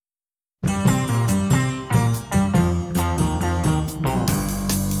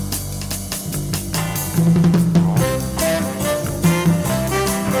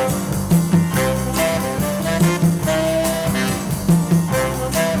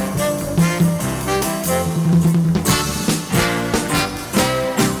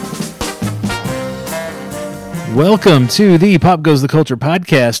Welcome to the Pop Goes the Culture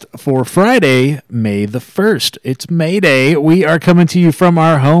podcast for Friday, May the 1st. It's May Day. We are coming to you from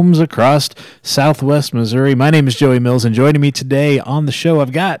our homes across Southwest Missouri. My name is Joey Mills, and joining me today on the show,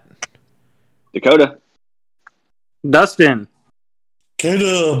 I've got Dakota, Dustin,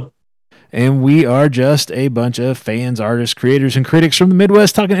 K-Dub. And we are just a bunch of fans, artists, creators, and critics from the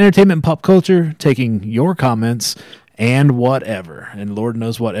Midwest talking entertainment and pop culture, taking your comments and whatever. And Lord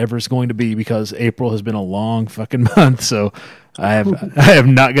knows whatever it's going to be, because April has been a long fucking month. So I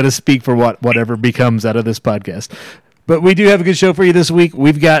am not going to speak for whatever becomes out of this podcast. But we do have a good show for you this week.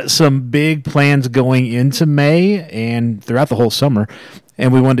 We've got some big plans going into May and throughout the whole summer.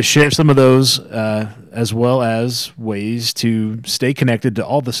 And we wanted to share some of those as well as ways to stay connected to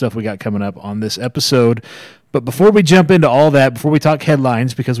all the stuff we got coming up on this episode. But before we jump into all that, before we talk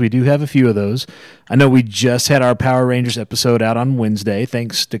headlines, because we do have a few of those, I know we just had our Power Rangers episode out on Wednesday.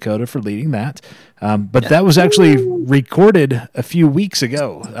 Thanks, Dakota, for leading that. But that was actually recorded a few weeks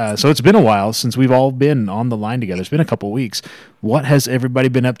ago. So it's been a while since we've all been on the line together. It's been a couple weeks. What has everybody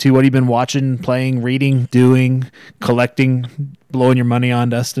been up to? What have you been watching, playing, reading, doing, collecting, blowing your money on,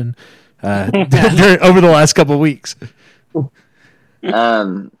 Dustin, over the last couple of weeks?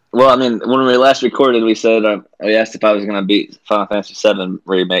 Well, I mean, when we last recorded, we said we asked if I was going to beat Final Fantasy VII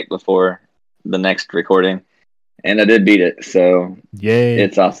remake before the next recording, and I did beat it. So yay!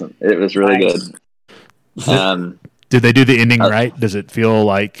 It's awesome. It was really Nice. good. Did they do the ending right? Does it feel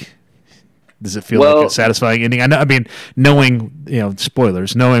like like a satisfying ending? I mean, knowing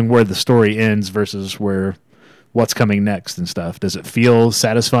spoilers, knowing where the story ends versus what's coming next and stuff. Does it feel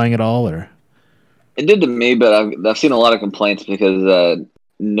satisfying at all, or? It did to me, but I've seen a lot of complaints because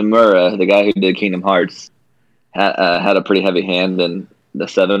Nomura, the guy who did Kingdom Hearts, had a pretty heavy hand in the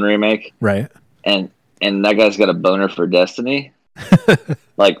 7 remake. Right. And that guy's got a boner for Destiny.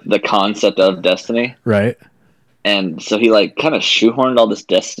 Like the concept of Destiny. Right. And so he kind of shoehorned all this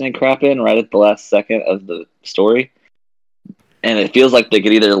Destiny crap in right at the last second of the story. And it feels like they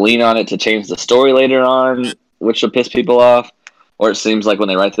could either lean on it to change the story later on, which will piss people off, or it seems like when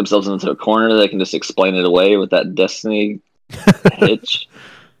they write themselves into a corner, they can just explain it away with that Destiny hitch.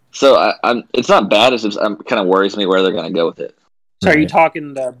 So it's not bad. It's just kind of worries me where they're going to go with it. So are you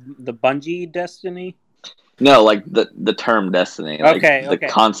talking the Bungie Destiny? No, like the term Destiny. Like the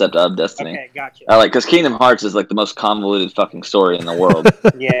concept of Destiny. Okay, gotcha. Because Kingdom Hearts is like the most convoluted fucking story in the world.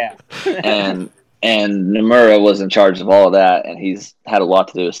 Yeah. and Nomura was in charge of all of that, and he's had a lot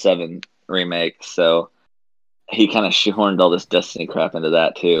to do with 7 remake. So he kind of shoehorned all this Destiny crap into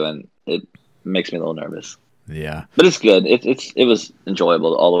that too, and it makes me a little nervous. Yeah, but it's good. It was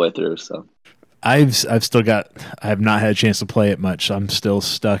enjoyable all the way through. So I have not had a chance to play it much. I'm still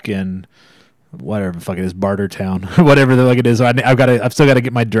stuck in whatever the fuck it is, Barter Town, whatever the fuck it is. I've still got to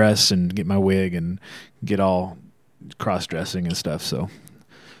get my dress and get my wig and get all cross dressing and stuff. So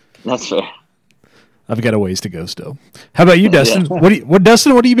that's fair. I've got a ways to go still. How about you, Dustin? Yeah.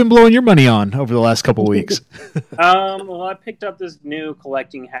 Dustin, what have you been blowing your money on over the last couple of weeks? Well, I picked up this new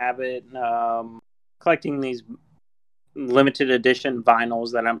collecting habit. Collecting these limited edition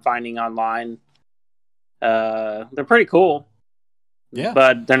vinyls that I'm finding online. They're pretty cool. Yeah.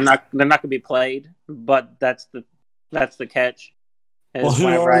 But they're not gonna be played. But that's the catch. Well, who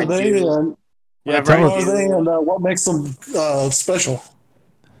are they? And what makes them special?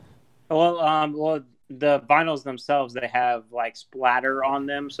 Well, the vinyls themselves, they have like splatter on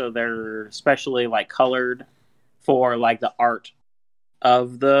them, so they're specially like colored for like the art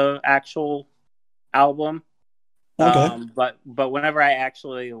of the actual album. Okay. But whenever I'm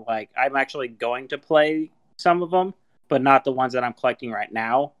actually going to play some of them, but not the ones that I'm collecting right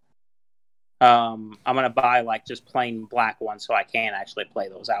now. I'm gonna buy like just plain black ones so I can actually play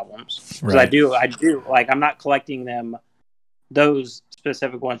those albums. Because right. I do like, I'm not collecting them, those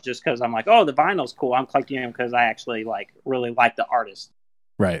specific ones, just because I'm like, oh, the vinyl's cool. I'm collecting them because I actually really like the artist,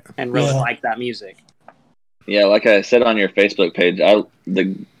 right, and really like that music. Yeah, like I said on your Facebook page,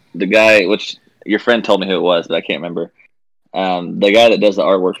 the guy, which your friend told me who it was, but I can't remember. The guy that does the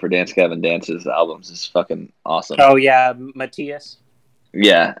artwork for Dance Gavin Dance's albums is fucking awesome. Oh yeah, Matthias.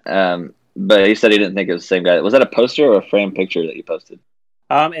 Yeah, but he said he didn't think it was the same guy. Was that a poster or a framed picture that you posted?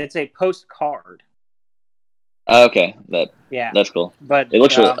 It's a postcard. Okay, that's cool. But it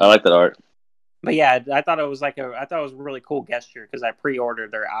looks really, I like that art. But yeah, I thought it was a really cool gesture because I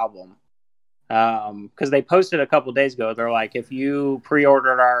pre-ordered their album. Because they posted a couple days ago, they're like, if you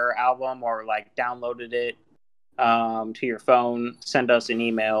pre-ordered our album or downloaded it to your phone, send us an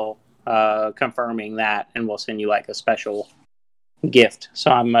email confirming that, and we'll send you a special gift.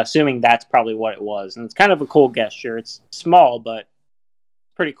 So I'm assuming that's probably what it was, and it's kind of a cool gesture. It's small, but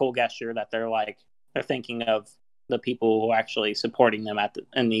pretty cool gesture that they're thinking of the people who are actually supporting them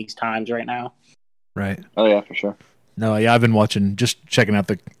in these times right now. Right. Oh yeah, for sure. No, yeah, I've been checking out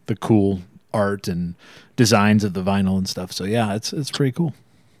the cool art and designs of the vinyl and stuff. So yeah, it's pretty cool.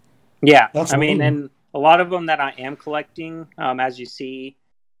 Yeah, I mean, and a lot of them that I am collecting, as you see,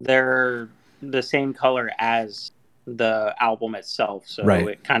 they're the same color as the album itself, so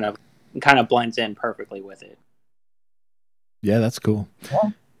it kind of blends in perfectly with it. Yeah, that's cool.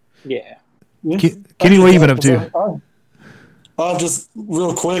 Yeah. Kenny, what have you been up to? Just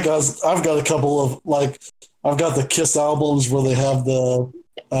real quick, I've got a couple of I've got the Kiss albums where they have the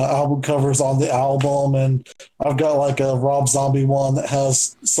album covers on the album, and I've got like a Rob Zombie one that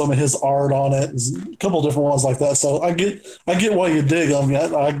has some of his art on it, a couple of different ones like that. So I get why you dig them.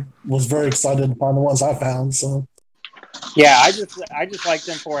 I was very excited to find the ones I found. So yeah, I just like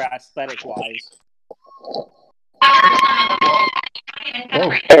them for aesthetic wise.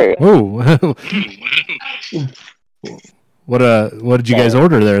 Oh. What did you guys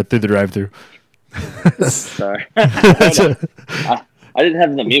order there through the drive-thru? Sorry. I didn't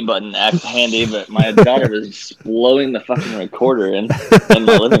have the mute button handy, but my daughter was blowing the fucking recorder in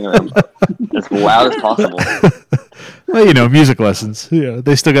my living room as loud as possible. Well, music lessons. Yeah,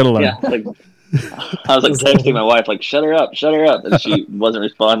 they still got to learn. Yeah, I was texting my wife, shut her up, and she wasn't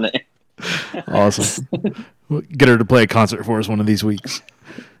responding. Awesome. Get her to play a concert for us one of these weeks.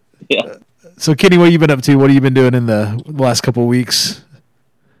 Yeah. So, Kenny, what have you been up to? What have you been doing in the last couple of weeks?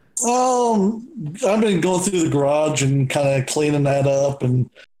 I've been going through the garage and kind of cleaning that up and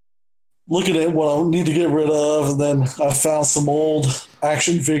looking at what I need to get rid of. And then I found some old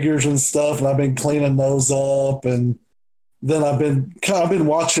action figures and stuff, and I've been cleaning those up. And then I've been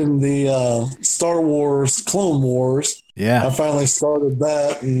watching the Star Wars Clone Wars. Yeah, I finally started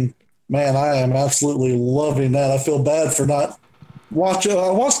that, and man, I am absolutely loving that. I feel bad for not watching. I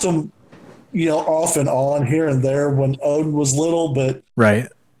watched them, off and on here and there when Odin was little, but right.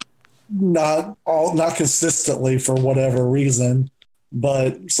 Not consistently for whatever reason,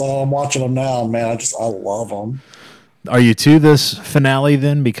 but so I'm watching them now. Man, I love them. Are you to this finale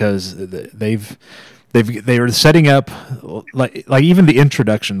then? Because they were setting up like even the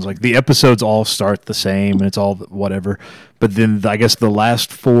introductions, like the episodes all start the same and it's all whatever. But then I guess these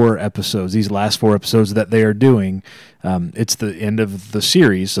last 4 episodes that they are doing, it's the end of the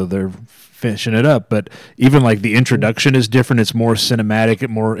series, so they're finishing it up. But even like the introduction is different. It's more cinematic.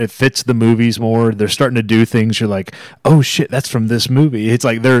 It fits the movies more. They're starting to do things you're like, oh shit, that's from this movie. It's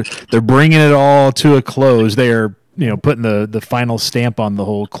like they're bringing it all to a close. They are putting the final stamp on the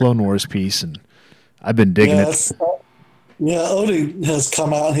whole Clone Wars piece, and I've been digging it. Odin has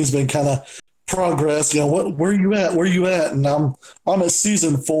come out and he's been kind of progress. Where you at? And I'm at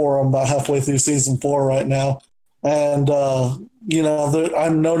season 4. I'm about halfway through season 4 right now. And,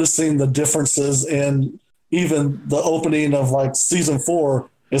 I'm noticing the differences in even the opening of season 4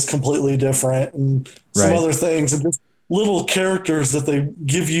 is completely different, and some other things, and just little characters that they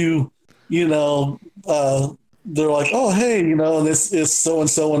give you, they're like, oh, hey, and this is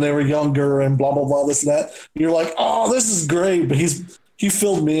so-and-so when they were younger and blah, blah, blah, this and that. And you're like, oh, this is great. But he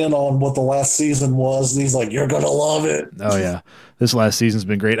filled me in on what the last season was, and he's like, you're going to love it. Oh, yeah. This last season's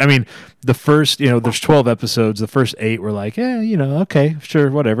been great. I mean, the first, there's 12 episodes. The first 8 were like, okay, sure,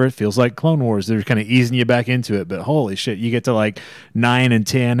 whatever. It feels like Clone Wars. They're kind of easing you back into it. But holy shit, you get to 9 and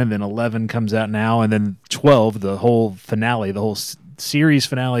 10, and then 11 comes out now, and then 12, the whole finale, the whole series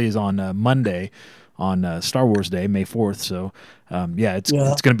finale is on Monday, on Star Wars Day, May 4th. So, it's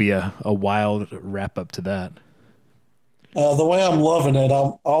going to be a wild wrap up to that. The way I'm loving it,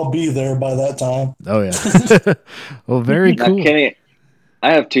 I'll be there by that time. Oh yeah. Well, very cool. Now, Kenny,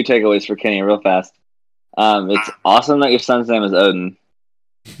 I have 2 takeaways for Kenny real fast. It's awesome that your son's name is Odin.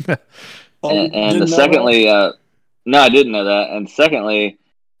 and secondly, no, I didn't know that. And secondly,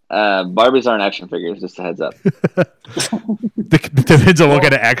 Barbies aren't action figures, just a heads up. Depends on what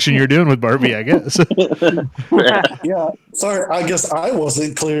kind of action you're doing with Barbie, I guess. Yeah. Sorry, I guess I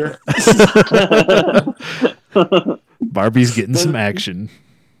wasn't clear. Barbie's getting some action.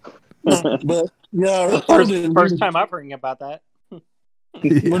 But yeah, first time I've heard about that.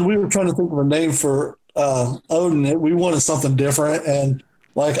 When we were trying to think of a name for Odin, we wanted something different, and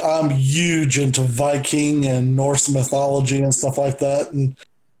I'm huge into Viking and Norse mythology and stuff like that, and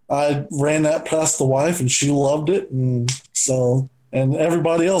I ran that past the wife, and she loved it, and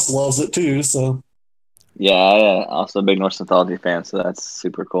everybody else loves it too. So yeah, I also a big Norse mythology fan, so that's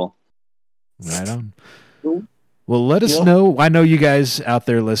super cool. Right on. Well, let us know. I know you guys out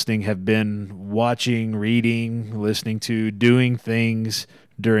there listening have been watching, reading, listening to, doing things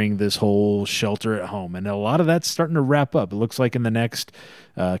during this whole shelter at home. And a lot of that's starting to wrap up. It looks like in the next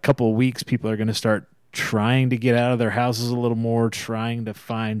couple of weeks, people are going to start trying to get out of their houses a little more, trying to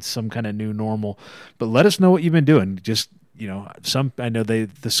find some kind of new normal. But let us know what you've been doing. Just, I know the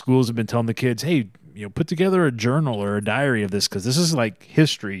schools have been telling the kids, hey, put together a journal or a diary of this, because this is like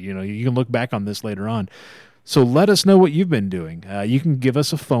history. You can look back on this later on. So let us know what you've been doing. You can give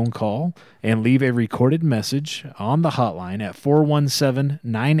us a phone call and leave a recorded message on the hotline at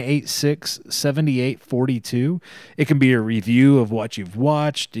 417-986-7842. It can be a review of what you've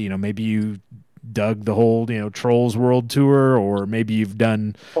watched. Maybe you dug the whole Trolls World Tour, or maybe you've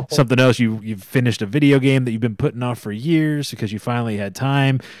done something else. You've finished a video game that you've been putting off for years because you finally had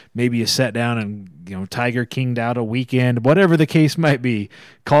time. Maybe you sat down and Tiger Kinged out a weekend. Whatever the case might be,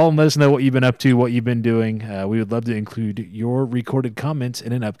 call and let us know what you've been up to, what you've been doing. We would love to include your recorded comments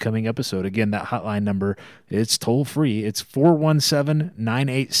in an upcoming episode. Again, that hotline number, it's toll free. It's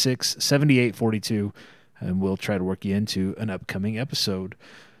 417-986-7842, and we'll try to work you into an upcoming episode.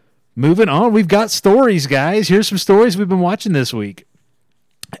 Moving on, we've got stories, guys. Here's some stories we've been watching this week.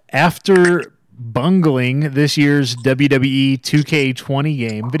 After bungling this year's WWE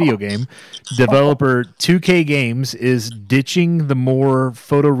 2K20 video game, developer 2K Games is ditching the more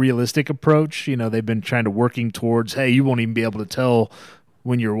photorealistic approach. They've been trying to working towards, hey, you won't even be able to tell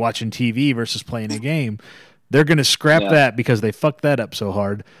when you're watching TV versus playing a game. They're going to scrap that because they fucked that up so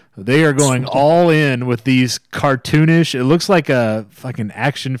hard. They are going all in with these cartoonish, it looks like a fucking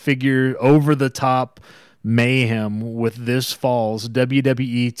action figure, over-the-top mayhem with this fall's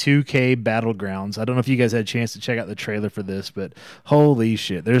WWE 2K Battlegrounds. I don't know if you guys had a chance to check out the trailer for this, but holy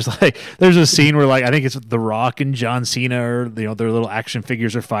shit. There's a scene where I think it's The Rock and John Cena, or their little action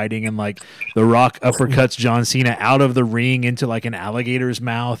figures are fighting, and The Rock uppercuts John Cena out of the ring into an alligator's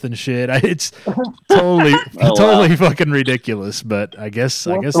mouth and shit. It's totally fucking ridiculous, but I guess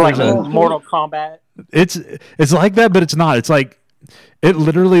there's Mortal Kombat. It's like that, but it's not. It's it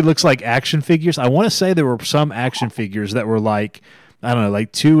literally looks like action figures. I want to say there were some action figures that were 2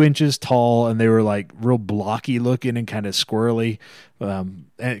 inches tall, and they were real blocky looking and kind of squirrely. And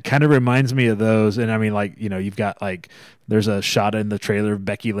it kind of reminds me of those. And I mean, you've got there's a shot in the trailer of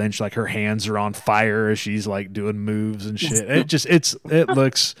Becky Lynch, her hands are on fire as she's doing moves and shit. It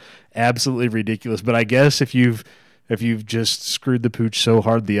looks absolutely ridiculous. But I guess if you've just screwed the pooch so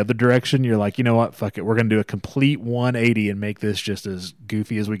hard the other direction, you're like, you know what, fuck it, we're going to do a complete 180 and make this just as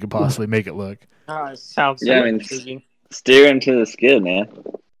goofy as we could possibly make it look. It sounds intriguing. Steer into the skid, man.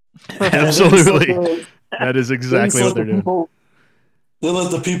 Absolutely. That is exactly what they're doing. They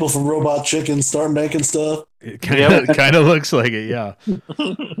let the people from Robot Chicken start making stuff. It kind of looks like it, yeah.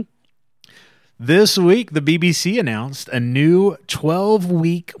 This week, the BBC announced a new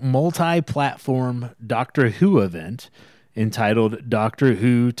 12-week multi-platform Doctor Who event entitled Doctor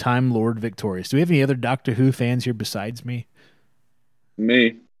Who Time Lord Victorious. Do we have any other Doctor Who fans here besides me?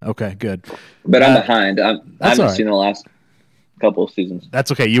 Me. Okay, good. But I'm behind. I haven't right. seen the last couple of seasons.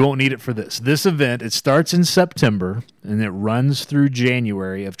 That's okay. You won't need it for this. This event, it starts in September, and it runs through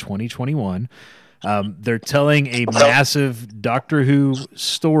January of 2021. They're telling a massive Doctor Who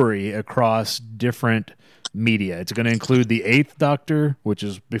story across different media. It's going to include the 8th Doctor, which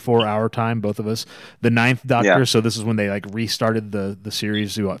is before our time, both of us. The 9th Doctor, so this is when they restarted the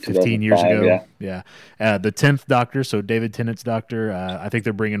series 15 years ago. Yeah. The 10th Doctor, so David Tennant's Doctor. I think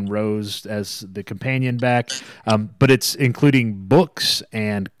they're bringing Rose as the companion back. But it's including books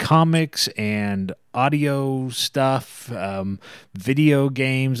and comics and audio stuff, video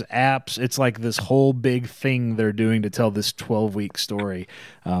games, apps. It's this whole big thing they're doing to tell this 12-week story.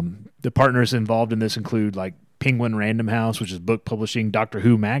 The partners involved in this include Penguin Random House, which is book publishing, Doctor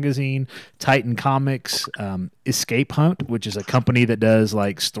Who Magazine, Titan Comics, Escape Hunt, which is a company that does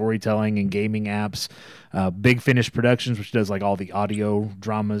storytelling and gaming apps, Big Finish Productions, which does all the audio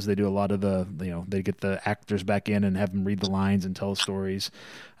dramas. They do a lot of they get the actors back in and have them read the lines and tell stories.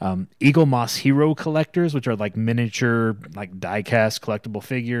 Eagle Moss Hero Collectors, which are miniature die-cast collectible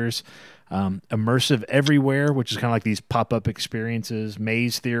figures. Immersive Everywhere, which is kind of these pop-up experiences.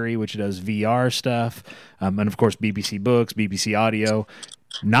 Maze Theory, which does VR stuff. And of course, BBC Books, BBC Audio.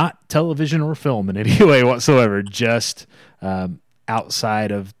 Not television or film in any way whatsoever, just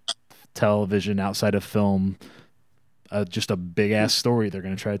outside of television, outside of film, just a big-ass story they're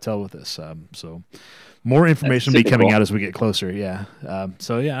going to try to tell with this. So more information will be coming out as we get closer, yeah. I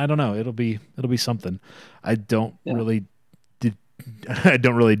don't know. It'll be something. I don't really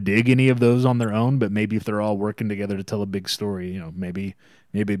dig any of those on their own, but maybe if they're all working together to tell a big story, maybe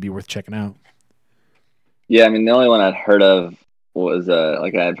it'd be worth checking out. Yeah, I mean, the only one I'd heard of was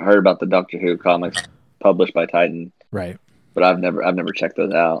I've heard about the Doctor Who comics published by Titan, right? But I've never checked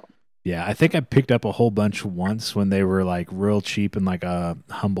those out. Yeah, I think I picked up a whole bunch once when they were like real cheap in like a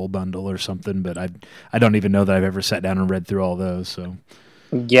Humble Bundle or something, but I don't even know that I've ever sat down and read through all those. So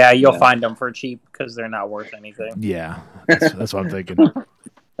Yeah, you'll Yeah. find them for cheap because they're not worth anything. yeah, that's what I'm thinking.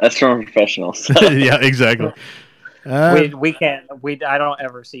 That's from professionals. Yeah, exactly. We can't. I don't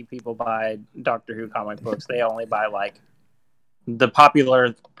ever see people buy Doctor Who comic books. They only buy like the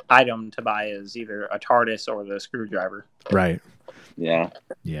popular item to buy is either a TARDIS or the screwdriver. Right. Yeah.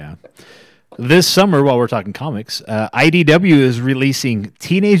 Yeah. This summer, while we're talking comics, IDW is releasing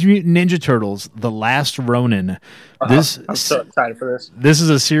Teenage Mutant Ninja Turtles: The Last Ronin. I'm so excited for this. This is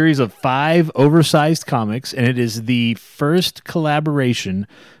a series of 5 oversized comics, and it is the first collaboration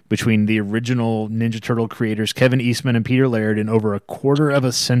between the original Ninja Turtle creators Kevin Eastman and Peter Laird in over a quarter of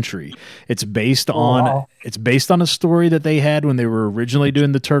a century. It's based on a story that they had when they were originally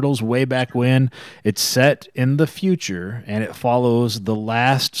doing the Turtles way back when. It's set in the future, and it follows the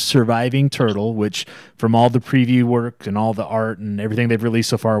last surviving turtle, which from all the preview work and all the art and everything they've released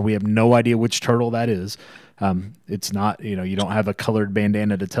so far, we have no idea which turtle that is. It's not, you don't have a colored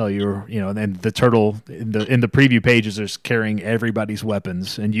bandana to tell you, or, and the turtle in the preview pages is carrying everybody's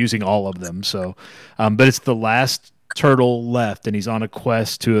weapons and using all of them. So, but it's the last turtle left, and he's on a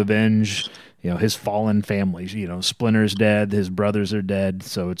quest to avenge, his fallen families. Splinter's dead, his brothers are dead,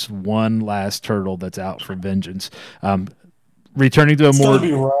 so it's one last turtle that's out for vengeance. Returning to a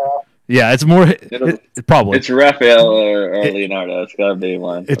more. Yeah, it's more. Probably it's Raphael or Leonardo. It's gotta be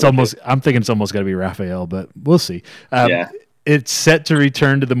one. It's almost. I'm thinking it's almost got to be Raphael, but we'll see. Yeah, it's set to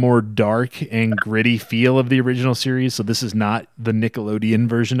return to the more dark and gritty feel of the original series. So this is not the Nickelodeon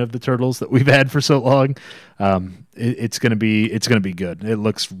version of the Turtles that we've had for so long. It's gonna be good. It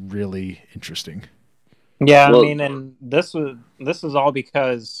looks really interesting. Yeah, well, I mean, and this is all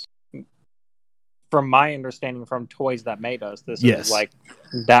because, from my understanding from Toys That Made Us, this is like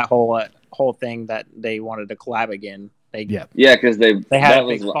that whole thing that they wanted to collab again. Because they had a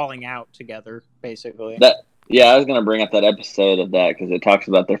big falling out together, basically. I was gonna bring up that episode of that because it talks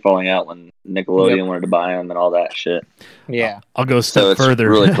about their falling out when Nickelodeon wanted to buy them and all that shit. Yeah, I'll go a step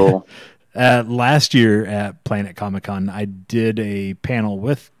further. It's really cool. Last year at Planet Comic Con, I did a panel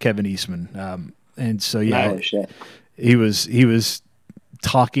with Kevin Eastman, and so he was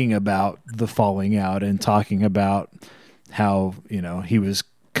talking about the falling out and talking about how he was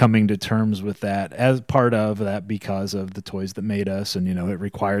coming to terms with that as part of that because of the Toys That Made Us, and it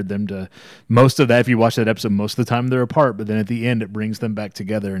required them to, most of that, if you watch that episode, most of the time they're apart, but then at the end it brings them back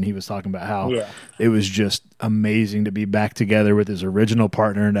together, and he was talking about how it was just amazing to be back together with his original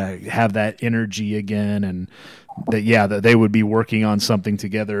partner and to have that energy again, and that they would be working on something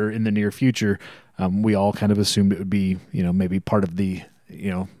together in the near future. We all kind of assumed it would be maybe part of the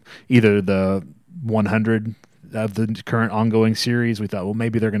either the 100 of the current ongoing series. We thought, well,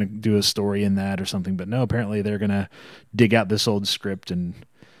 maybe they're going to do a story in that or something, but no, apparently they're going to dig out this old script and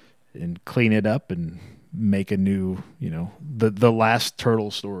clean it up and make a new, the last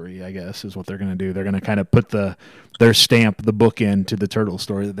turtle story, I guess, is what they're going to do. They're going to kind of put their stamp, the book into the turtle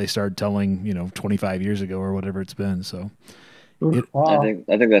story that they started telling, 25 years ago or whatever it's been. So I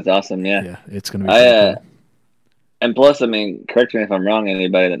think that's awesome. Yeah, it's going to be cool. And plus, I mean, correct me if I'm wrong,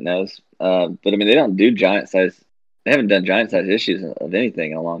 anybody that knows, but I mean, they don't do they haven't done giant size issues of anything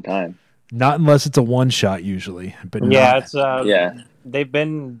in a long time. Not unless it's a one shot usually, but they've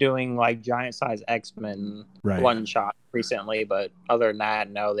been doing like giant size X-Men one shot recently, but other than that,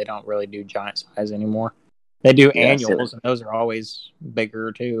 no, they don't really do giant size anymore. They do annuals, and those are always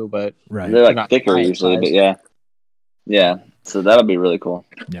bigger too, but they're like thicker usually, size. But yeah. So that'll be really cool.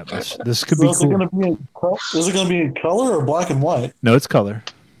 Yeah, this could be cool. Is it going to be in color or black and white? No, it's color.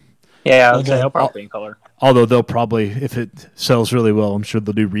 Yeah, it'll probably be in color. Although they'll probably, if it sells really well, I'm sure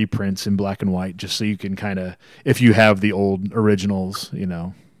they'll do reprints in black and white just so you can kind of, if you have the old originals, Yeah,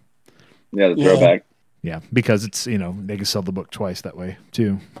 the throwback. Yeah, because it's, they can sell the book twice that way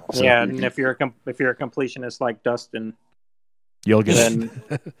too. So, and if you're a completionist like Dustin, you'll get it.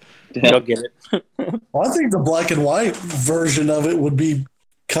 You'll get it. Well, I think the black and white version of it would be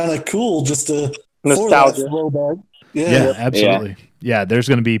kind of cool, just to nostalgia. Yeah, absolutely. Yeah, there's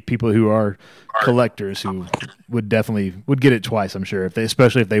going to be people who are collectors who would get it twice. I'm sure,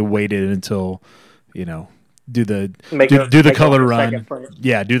 especially if they waited until, do the color run.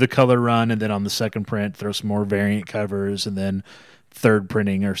 Yeah, do the color run, and then on the second print, throw some more variant covers, and then third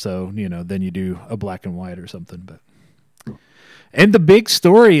printing or so. Then you do a black and white or something, but. And the big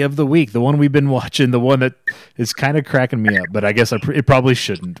story of the week, the one we've been watching, the one that is kind of cracking me up, but I guess it probably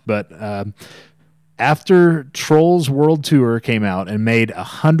shouldn't. But after Trolls World Tour came out and made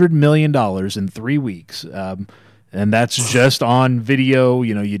 $100 million in 3 weeks, And that's just on video.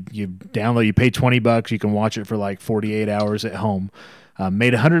 You know, you download, you pay $20, you can watch it for like 48 hours at home.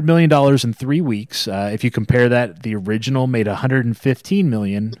 Made $100 million in 3 weeks. If you compare that, the original made $115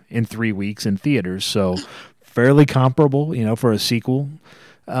 million in 3 weeks in theaters. So fairly comparable, you know, for a sequel.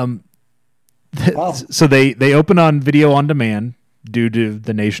 Wow. So they open on video on demand due to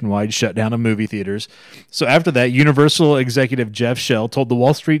the nationwide shutdown of movie theaters. So after that, Universal executive Jeff Shell told the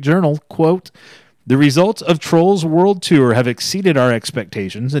Wall Street Journal, quote, "The results of Trolls World Tour have exceeded our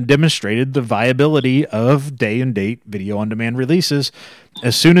expectations and demonstrated the viability of day-and-date video-on-demand releases.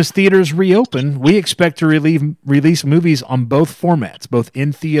 As soon as theaters reopen, we expect to release movies on both formats, both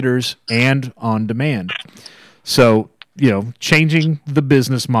in theaters and on demand." So, you know, changing the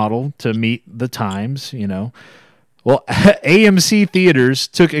business model to meet the times, you know. Well, AMC Theaters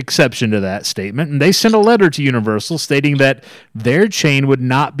took exception to that statement, and they sent a letter to Universal stating that their chain would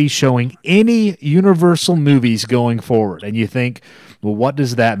not be showing any Universal movies going forward. And you think, well, what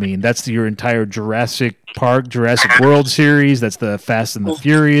does that mean? That's your entire Jurassic Park, Jurassic World series. That's the Fast and the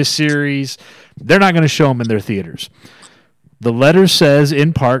Furious series. They're not going to show them in their theaters. The letter says,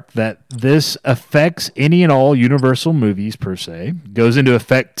 in part, that this affects any and all Universal movies, per se, goes into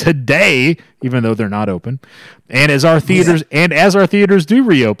effect today, even though they're not open, and as our theaters do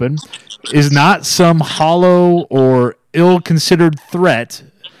reopen, is not some hollow or ill-considered threat.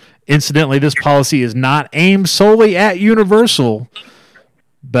 Incidentally, this policy is not aimed solely at Universal,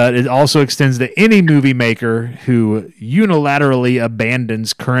 but it also extends to any movie maker who unilaterally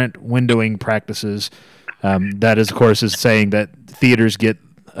abandons current windowing practices. That is, of course, is saying that theaters get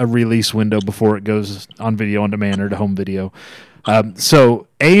a release window before it goes on video on demand or to home video. So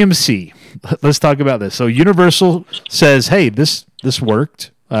AMC, let's talk about this. So Universal says, hey, this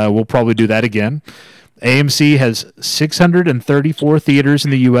worked. We'll probably do that again. AMC has 634 theaters in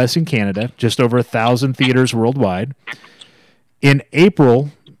the U.S. and Canada, just over 1,000 theaters worldwide. In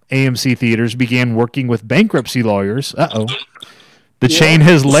April, AMC Theaters began working with bankruptcy lawyers. The chain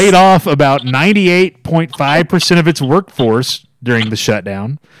has laid off about 98.5% of its workforce during the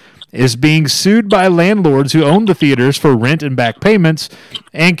shutdown, is being sued by landlords who own the theaters for rent and back payments,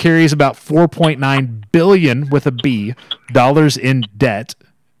 and carries about $4.9 billion with a B dollars in debt,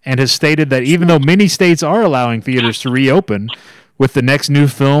 and has stated that even though many states are allowing theaters to reopen, with the next new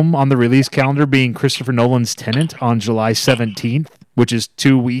film on the release calendar being Christopher Nolan's Tenet on July 17th, which is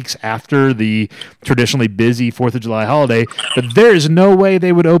 2 weeks after the traditionally busy 4th of July holiday, but there is no way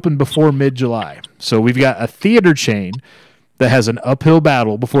they would open before mid-July. So we've got a theater chain that has an uphill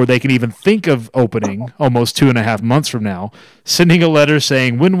battle before they can even think of opening almost 2.5 months from now, sending a letter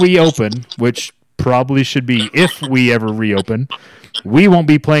saying when we open, which probably should be if we ever reopen, we won't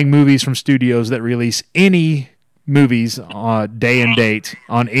be playing movies from studios that release any movies day and date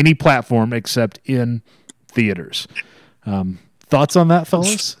on any platform except in theaters. Thoughts on that,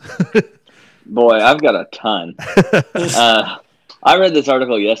 fellas? Boy, I've got a ton. I read this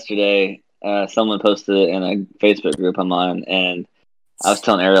article yesterday. Someone posted it in a Facebook group I'm on, and I was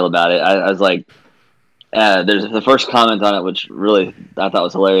telling Ariel about it. I was like, there's the first comment on it, which really I thought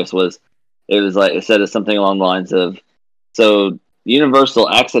was hilarious, it said something along the lines of, so Universal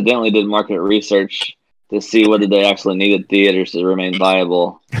accidentally did market research to see whether they actually needed theaters to remain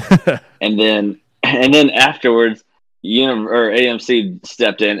viable. and then afterwards, AMC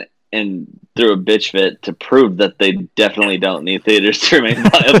stepped in and threw a bitch fit to prove that they definitely don't need theaters to remain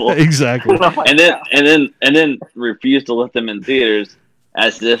viable. Exactly. and then refused to let them in theaters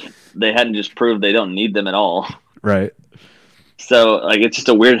as if they hadn't just proved they don't need them at all. Right. So like it's just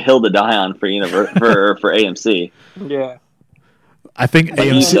a weird hill to die on for for AMC. Yeah. I think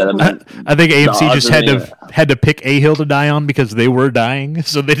AMC just had to pick a hill to die on because they were dying,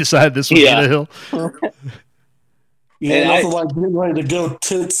 so they decided this was the hill. Yeah, nothing like getting ready to go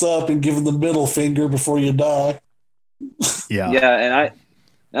tits up and giving the middle finger before you die. Yeah,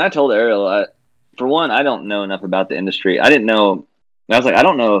 and I told Ariel, for one, I don't know enough about the industry. I didn't know. I was like, I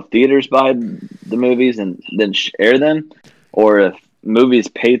don't know if theaters buy the movies and then air them, or if movies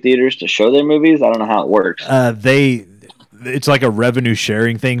pay theaters to show their movies. I don't know how it works. It's like a revenue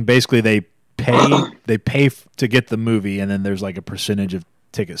sharing thing. Basically, they pay to get the movie, and then there's like a percentage of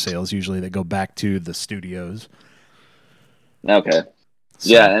ticket sales usually that go back to the studios. Okay. So.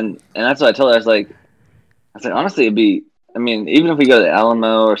 Yeah, and that's what I told her. I was like, honestly, it'd be. I mean, even if we go to the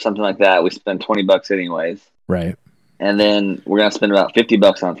Alamo or something like that, we spend $20 anyways. Right. And then we're gonna spend about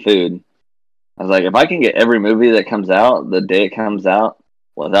 $50 on food. I was like, if I can get every movie that comes out the day it comes out,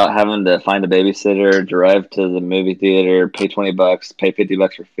 without having to find a babysitter, drive to the movie theater, pay $20, pay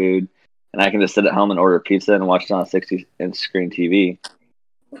 $50 for food, and I can just sit at home and order pizza and watch it on a 60-inch screen TV.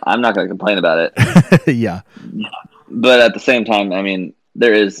 I'm not going to complain about it. Yeah. But at the same time, I mean,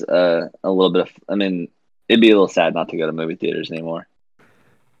 there is a little bit of. I mean, it'd be a little sad not to go to movie theaters anymore.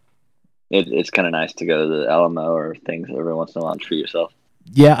 It's kind of nice to go to the Alamo or things every once in a while and treat yourself.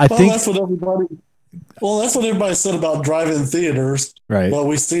 Yeah, I think that's what everybody. Well, that's what everybody said about drive-in theaters. right. But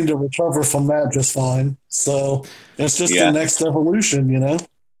we seem to recover from that just fine. So it's just the next evolution, you know.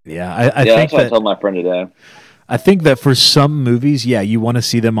 Yeah, I yeah, think that's what I told my friend today. I think that for some movies, yeah, you want to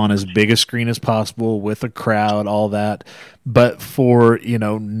see them on as big a screen as possible with a crowd, all that. But for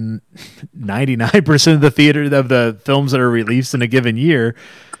 99% of the theater of the films that are released in a given year,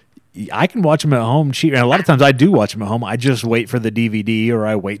 I can watch them at home cheap. And a lot of times I do watch them at home. I just wait for the DVD, or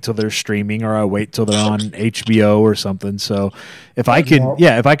I wait till they're streaming, or I wait till they're on HBO or something. So if I can,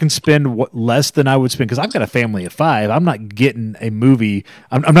 if I can spend less than I would spend, because I've got a family of 5, I'm not getting a movie.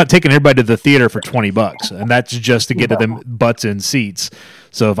 I'm not taking everybody to the theater for $20, and that's just to get to them butts in seats.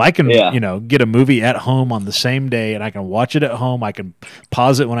 So if I can, get a movie at home on the same day, and I can watch it at home, I can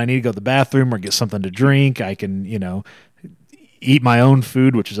pause it when I need to go to the bathroom or get something to drink. I can, eat my own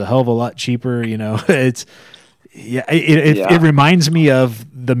food, which is a hell of a lot cheaper. It reminds me of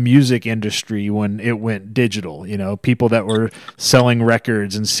the music industry when it went digital. People that were selling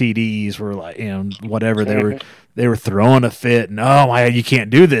records and CDs were like, whatever, they were throwing a fit, and you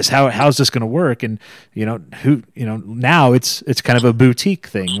can't do this. How's this going to work? And now it's kind of a boutique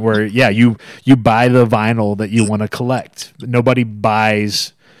thing where you buy the vinyl that you want to collect. Nobody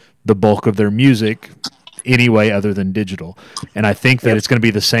buys the bulk of their music anyway other than digital. And I think that it's going to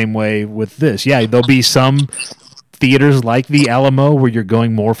be the same way with this. Yeah, there'll be some theaters like the Alamo where you're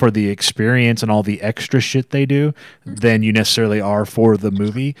going more for the experience and all the extra shit they do than you necessarily are for the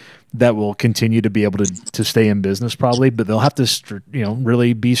movie, that will continue to be able to stay in business probably, but they'll have to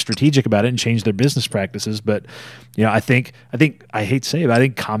really be strategic about it and change their business practices. But I think I hate to say it, but I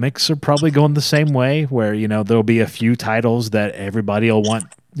think comics are probably going the same way, where there'll be a few titles that everybody will want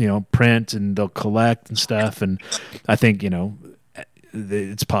print, and they'll collect and stuff. And I think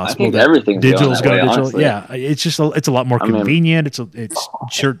it's possible that digital's going to digital. Honestly. Yeah, it's just it's a lot more convenient. It's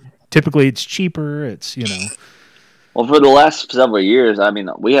typically it's cheaper. It's Well, for the last several years,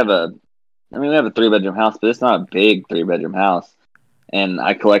 we have a 3-bedroom house, but it's not a big 3-bedroom house. And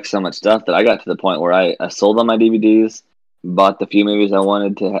I collect so much stuff that I got to the point where I sold all my DVDs, bought the few movies I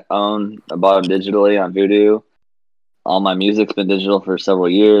wanted to own. I bought them digitally on Vudu. All my music's been digital for several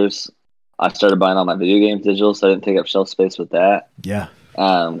years. I started buying all my video games digital, so I didn't take up shelf space with that. Yeah.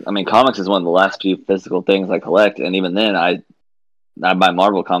 Comics is one of the last few physical things I collect, and even then, I buy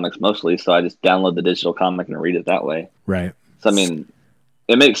Marvel comics mostly, so I just download the digital comic and read it that way. Right. So,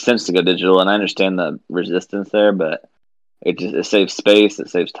 it makes sense to go digital, and I understand the resistance there, but it saves space, it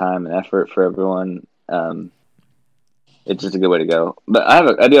saves time and effort for everyone. It's just a good way to go. But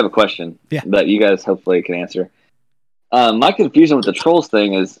I do have a question that you guys hopefully can answer. My confusion with the Trolls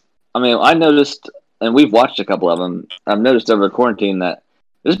thing is, I noticed, and we've watched a couple of them, I've noticed over quarantine that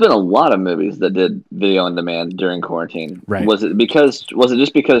there's been a lot of movies that did video on demand during quarantine. Right. Was it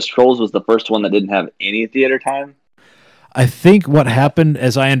just because Trolls was the first one that didn't have any theater time? I think what happened,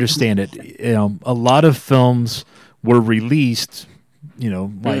 as I understand it, a lot of films were released,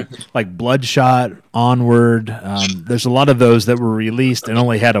 like Bloodshot, Onward. There's a lot of those that were released and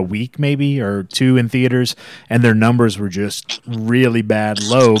only had a week maybe or 2 in theaters, and their numbers were just really bad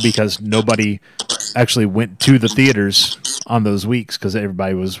low because nobody actually went to the theaters on those weeks because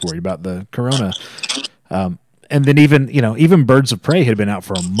everybody was worried about the corona. And then even Birds of Prey had been out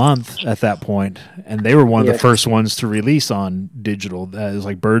for a month at that point, and they were one of the first ones to release on digital. It was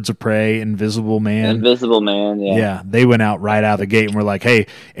like Birds of Prey, Invisible Man. Yeah, they went out right out of the gate and were like, hey,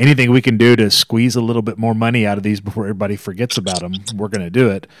 anything we can do to squeeze a little bit more money out of these before everybody forgets about them, we're going to do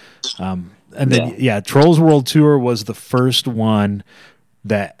it. And then, Trolls World Tour was the first one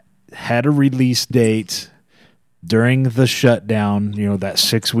that had a release date during the shutdown, that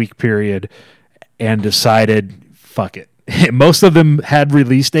 6-week period, and decided, fuck it. Most of them had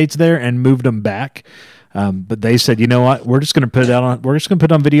release dates there and moved them back, but they said, you know what, we're just going to put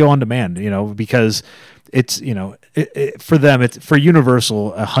it on video on demand, because it's for them, it's for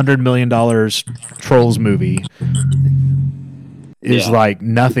Universal, $100 million Trolls movie is like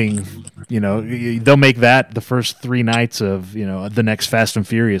nothing. They'll make that the first 3 nights of the next Fast and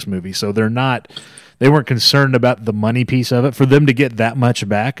Furious movie, so they weren't concerned about the money piece of it. For them to get that much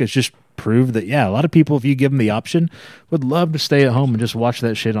back, it's just proved that a lot of people, if you give them the option, would love to stay at home and just watch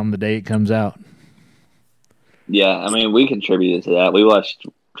that shit on the day it comes out. Yeah, we contributed to that. We watched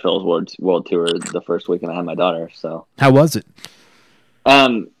Trolls World Tour the first weekend I had my daughter. So how was it?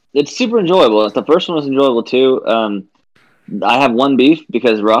 It's super enjoyable. The first one was enjoyable too. I have one beef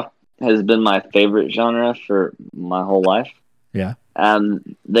because rock has been my favorite genre for my whole life. Yeah.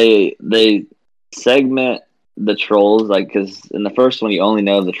 They segment the trolls, like, because in the first one you only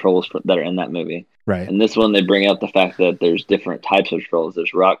know the trolls that are in that movie. Right. In this one they bring up the fact that there's different types of trolls.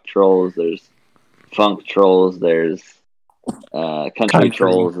 There's rock trolls, there's funk trolls, there's country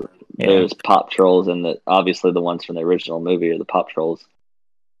trolls, there's pop trolls, and obviously the ones from the original movie are the pop trolls.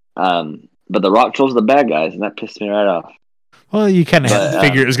 But the rock trolls are the bad guys, and that pissed me right off. Well, you kind of have to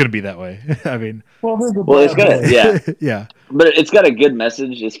figure it was going to be that way. I mean, it's got yeah, but it's got a good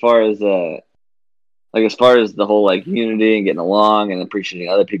message as far as the whole like unity and getting along and appreciating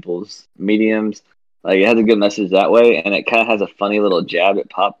other people's mediums. Like, it has a good message that way, and it kind of has a funny little jab at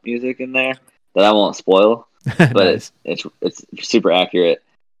pop music in there that I won't spoil, but nice. it's super accurate.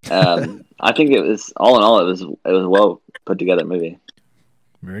 I think it was, all in all, it was a well put together movie.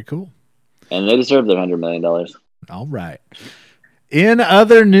 Very cool. And they deserve their $100 million. All right. In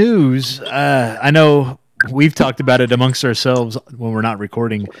other news, I know we've talked about it amongst ourselves when we're not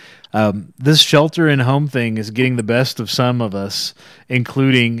recording. This shelter-in-home thing is getting the best of some of us,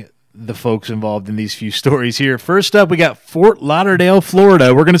 including the folks involved in these few stories here. First up, we got Fort Lauderdale,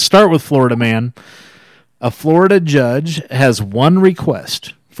 Florida. We're going to start with Florida, man. A Florida judge has one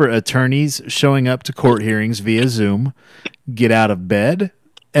request for attorneys showing up to court hearings via Zoom: get out of bed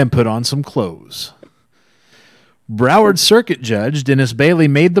and put on some clothes. Broward Circuit Judge Dennis Bailey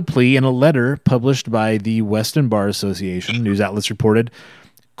made the plea in a letter published by the Weston Bar Association. News outlets reported,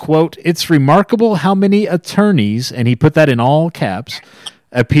 quote, "It's remarkable how many attorneys," and he put that in all caps,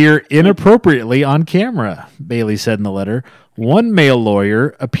 "appear inappropriately on camera," Bailey said in the letter. One male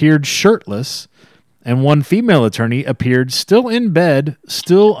lawyer appeared shirtless, and one female attorney appeared still in bed,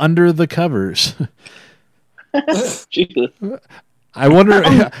 still under the covers. Jesus. I wonder.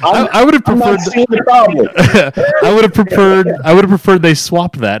 I would have preferred. I would have preferred they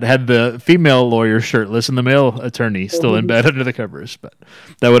swapped that. Had the female lawyer shirtless and the male attorney still in bed under the covers. But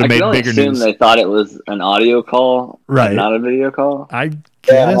that would have made bigger news. They thought it was an audio call, right? Not a video call. I guess.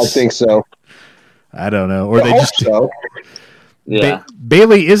 Yeah, I think so. I don't know. Or they just. So. Yeah.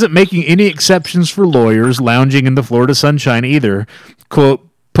 Bailey isn't making any exceptions for lawyers lounging in the Florida sunshine either. Quote,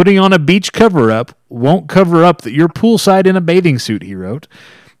 "Putting on a beach cover-up won't cover up that you're poolside in a bathing suit," he wrote.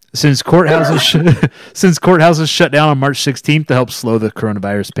 Since courthouses shut down on March 16th to help slow the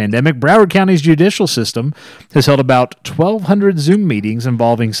coronavirus pandemic, Broward County's judicial system has held about 1,200 Zoom meetings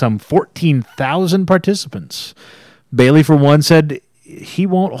involving some 14,000 participants. Bailey, for one, said he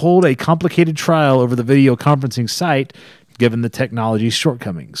won't hold a complicated trial over the video conferencing site given the technology's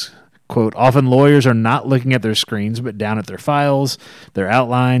shortcomings. Quote, "Often lawyers are not looking at their screens, but down at their files, their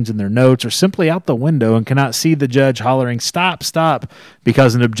outlines, and their notes, or simply out the window and cannot see the judge hollering, 'Stop, stop,'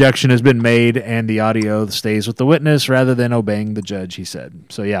 because an objection has been made and the audio stays with the witness rather than obeying the judge," he said.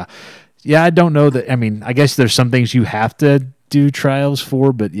 So, yeah, I don't know that. I mean, I guess there's some things you have to do trials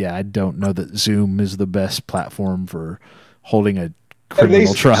for, but yeah, I don't know that Zoom is the best platform for holding a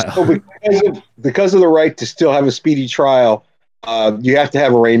criminal trial. So because of the right to still have a speedy trial, you have to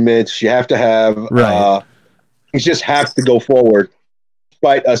have arraignments. You have to have things just have to go forward,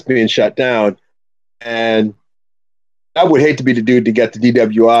 despite us being shut down. And I would hate to be the dude to get the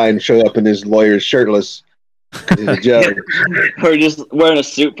DWI and show up in his lawyer's shirtless as a judge, or just wearing a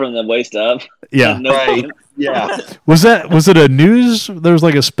suit from the waist up. Yeah, right. Yeah. Was it a news? There was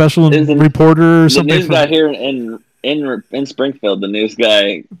like a special reporter or something. The news guy here in Springfield, the news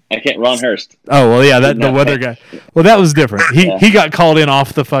guy, Ron Hurst. Oh well, yeah, the weather guy. Well, that was different. He got called in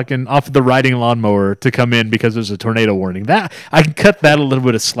off the riding lawnmower to come in because there's a tornado warning. That I can cut that a little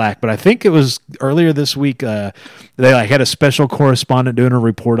bit of slack, but I think it was earlier this week. They had a special correspondent doing a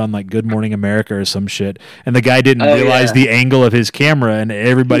report on like Good Morning America or some shit, and the guy didn't realize the angle of his camera, and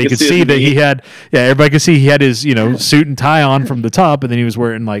everybody could see that he had. Yeah, everybody could see he had his suit and tie on from the top, and then he was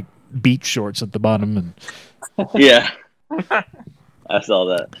wearing like beach shorts at the bottom and. Yeah, I saw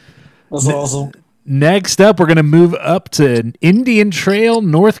that. That's awesome. Next up, we're going to move up to Indian Trail,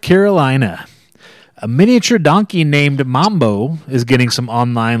 North Carolina. A miniature donkey named Mambo is getting some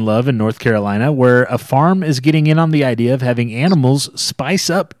online love in North Carolina, where a farm is getting in on the idea of having animals spice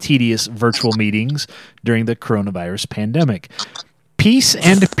up tedious virtual meetings during the coronavirus pandemic. Peace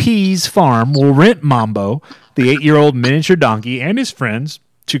and Peas Farm will rent Mambo, the 8-year-old miniature donkey, and his friends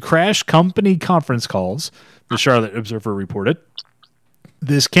to crash company conference calls, the Charlotte Observer reported.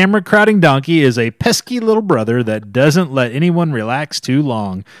 This camera-crowding donkey is a pesky little brother that doesn't let anyone relax too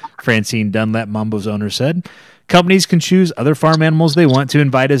long, Francine Dunlap, Mambo's owner, said. Companies can choose other farm animals they want to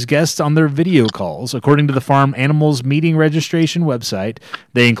invite as guests on their video calls. According to the farm animals meeting registration website,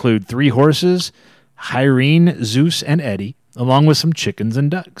 they include 3 horses, Hyrene, Zeus, and Eddie, along with some chickens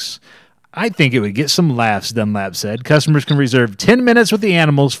and ducks. I think it would get some laughs, Dunlap said. Customers can reserve 10 minutes with the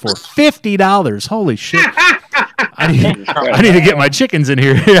animals for $50. Holy shit. I need to get my chickens in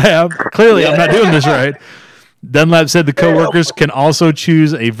here. Clearly, I'm not doing this right. Dunlap said the coworkers can also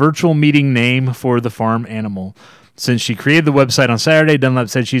choose a virtual meeting name for the farm animal. Since she created the website on Saturday, Dunlap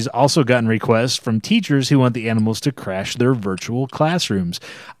said she's also gotten requests from teachers who want the animals to crash their virtual classrooms.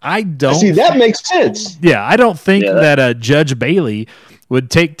 I don't see that makes sense. Yeah, I don't think that Judge Bailey would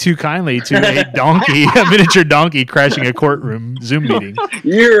take too kindly to a miniature donkey crashing a courtroom Zoom meeting.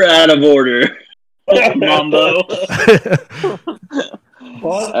 You're out of order, Mambo.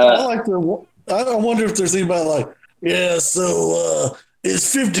 Well, I wonder if there's anybody like, so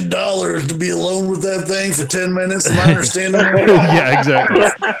it's $50 to be alone with that thing for 10 minutes. Am I understanding? Yeah, exactly.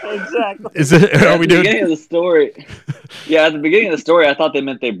 Exactly. Is it? Are we doing? Beginning of the story? Yeah, at the beginning of the story, I thought they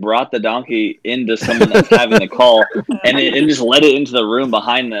meant they brought the donkey into someone that's having the call and just let it into the room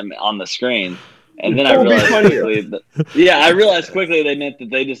behind them on the screen. And then I realized quickly they meant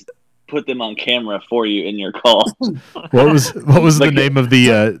that they just put them on camera for you in your call. What was the name of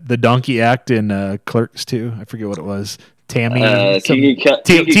the donkey act in Clerks 2? I forget what it was. Tammy, Kinky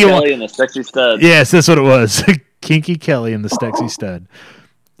Kelly and the Sexy Stud. Yes, that's what it was. Kinky Kelly and the Sexy Stud.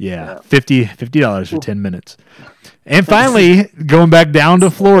 Yeah, $50 for 10 minutes. And finally, going back down to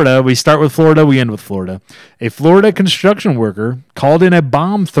Florida, we start with Florida, we end with Florida. A Florida construction worker called in a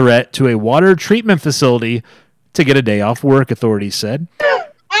bomb threat to a water treatment facility to get a day off work, authorities said.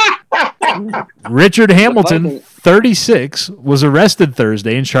 Richard Hamilton, 36, was arrested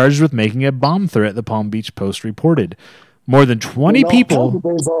Thursday and charged with making a bomb threat, the Palm Beach Post reported. More than 20 people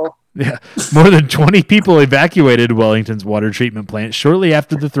evacuated Wellington's water treatment plant shortly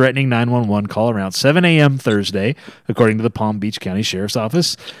after the threatening 911 call around 7 a.m. Thursday, according to the Palm Beach County Sheriff's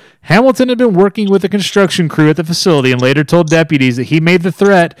Office. Hamilton had been working with a construction crew at the facility and later told deputies that he made the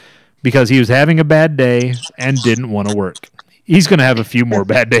threat because he was having a bad day and didn't want to work. He's going to have a few more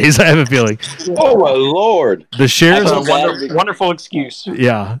bad days, I have a feeling. Oh, my Lord. The sheriff's wonderful excuse.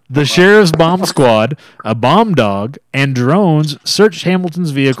 Yeah. The sheriff's bomb squad, a bomb dog, and drones searched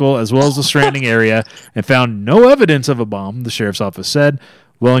Hamilton's vehicle as well as the surrounding area and found no evidence of a bomb, the sheriff's office said.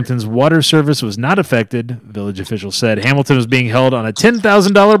 Wellington's water service was not affected, village officials said. Hamilton was being held on a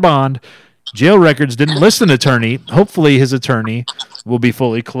 $10,000 bond. Jail records didn't list an attorney. Hopefully his attorney will be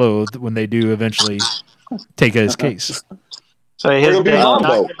fully clothed when they do eventually take his case. So his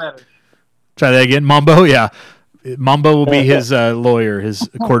Mambo. Try that again. Mambo, yeah. Mambo will be his lawyer, his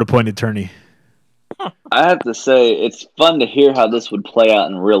court-appointed attorney. I have to say, it's fun to hear how this would play out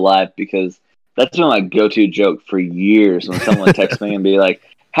in real life because that's been my go-to joke for years when someone texts me and be like,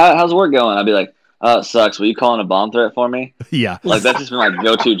 how's work going? I'd be like, it sucks. Will you call in a bomb threat for me? Yeah. Like, that's just been my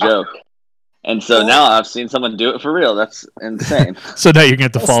go-to joke. And so now I've seen someone do it for real. That's insane. So now you're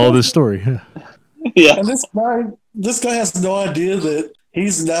going to have to follow this story. Yeah. And this guy has no idea that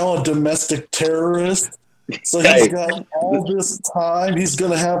he's now a domestic terrorist. So he's got all this time. He's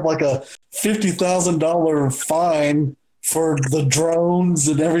going to have like a $50,000 fine for the drones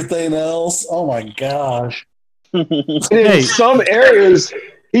and everything else. Oh my gosh! In some areas,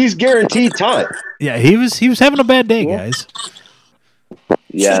 he's guaranteed time. Yeah, he was having a bad day, guys.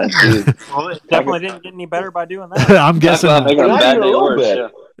 Yeah, dude. Well, it definitely didn't get any better by doing that. I'm guessing. Making a bad day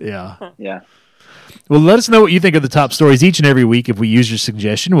worse. Yeah. Well, let us know what you think of the top stories each and every week. If we use your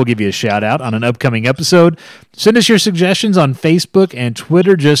suggestion, we'll give you a shout out on an upcoming episode. Send us your suggestions on Facebook and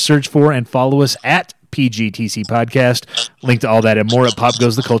Twitter. Just search for and follow us at PGTC Podcast. Link to all that and more at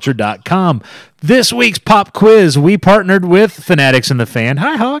popgoestheculture.com. This week's pop quiz, we partnered with Fanatics and the Fan.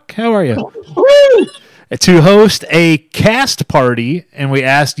 Hi, Hawk. How are you? To host a cast party, and we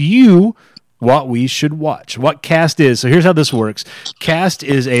asked you what we should watch, what Cast is. So here's how this works. Cast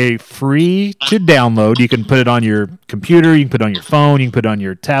is a free to download. You can put it on your computer, you can put it on your phone, you can put it on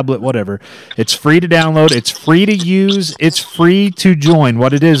your tablet, whatever. It's free to download, it's free to use, it's free to join.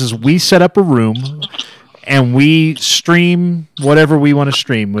 What it is we set up a room and we stream whatever we want to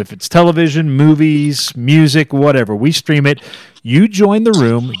stream. If it's television, movies, music, whatever, we stream it. You join the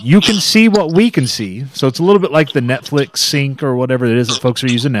room. You can see what we can see. So it's a little bit like the Netflix sync or whatever it is that folks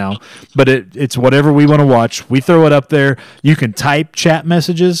are using now. But it's whatever we want to watch. We throw it up there. You can type chat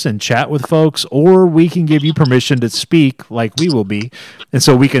messages and chat with folks, or we can give you permission to speak like we will be. And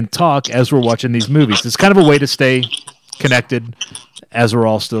so we can talk as we're watching these movies. It's kind of a way to stay connected as we're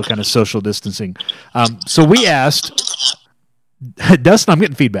all still kind of social distancing. So we asked... Dustin, I'm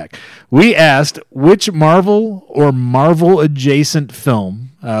getting feedback. We asked which Marvel or Marvel adjacent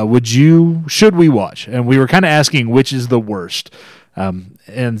film should we watch, and we were kind of asking which is the worst.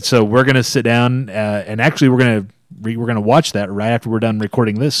 And so we're going to sit down and actually we're going to we're going to watch that right after we're done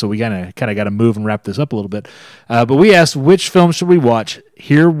recording this, so we kind of got to move and wrap this up a little bit. But we asked which film should we watch.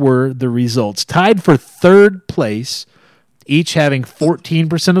 Here were the results. Tied for third place, each having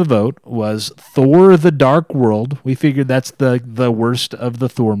 14% of the vote, was Thor: The Dark World. We figured that's the worst of the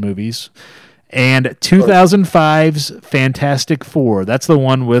Thor movies. And 2005's Fantastic Four. That's the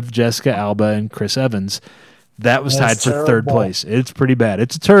one with Jessica Alba and Chris Evans. That was tied for third place. It's pretty bad.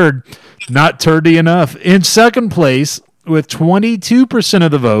 It's a turd. Not turdy enough. In second place, with 22%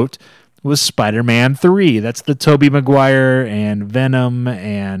 of the vote, was Spider-Man 3. That's the Tobey Maguire and Venom,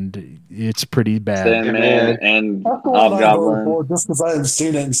 and it's pretty bad. Sandman and Hobgoblin. Just because I haven't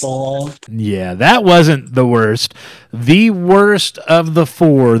seen it in so long. Yeah, that wasn't the worst. The worst of the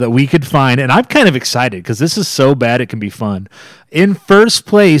four that we could find, and I'm kind of excited because this is so bad it can be fun. In first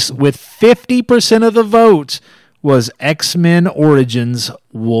place, with 50% of the vote, was X-Men Origins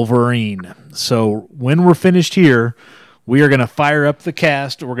Wolverine. So when we're finished here, we are going to fire up the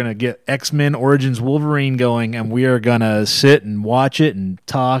cast. We're going to get X-Men Origins Wolverine going, and we are going to sit and watch it and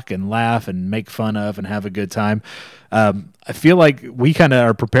talk and laugh and make fun of and have a good time. I feel like we kind of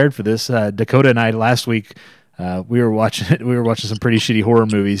are prepared for this. Dakota and I last week, we were watching some pretty shitty horror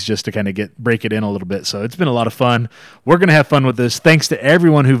movies just to kind of break it in a little bit. So it's been a lot of fun. We're going to have fun with this. Thanks to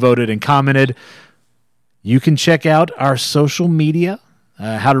everyone who voted and commented. You can check out our social media.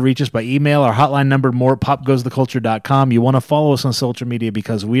 How to reach us by email, our hotline number, more at popgoestheculture.com. You want to follow us on social media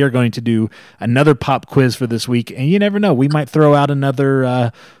because we are going to do another pop quiz for this week, and you never know, we might throw out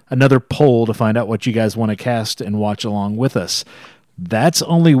another poll to find out what you guys want to cast and watch along with us. That's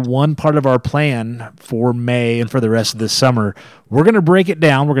only one part of our plan for May and for the rest of this summer. We're going to break it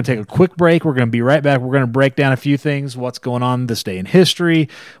down. We're going to take a quick break. We're going to be right back. We're going to break down a few things, what's going on this day in history,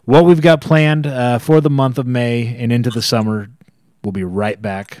 what we've got planned for the month of May and into the summer. We'll be right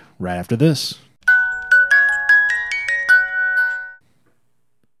back right after this.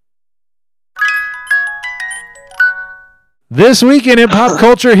 This weekend in pop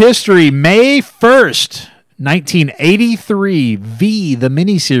culture history, May 1st, 1983, V, the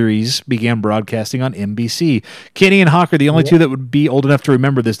miniseries, began broadcasting on NBC. Kenny and Hawk are the only two that would be old enough to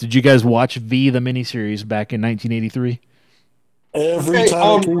remember this. Did you guys watch V, the miniseries, back in 1983? Every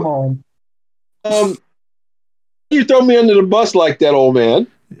time it came on. You throw me under the bus like that, old man.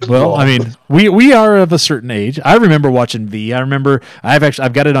 Well, I mean, we are of a certain age. I remember watching V. I remember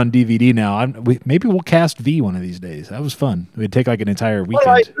I've got it on DVD now. Maybe we'll cast V one of these days. That was fun. We'd take like an entire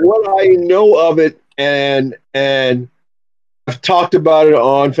weekend. What I know of it, and I've talked about it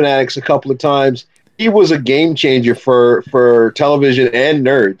on Fanatics a couple of times. He was a game changer for television and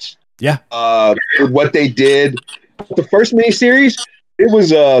nerds. Yeah. What they did, the first miniseries, it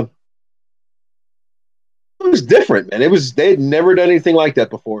was different, man. They had never done anything like that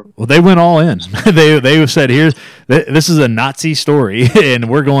before. Well, they went all in. they said, this is a Nazi story, and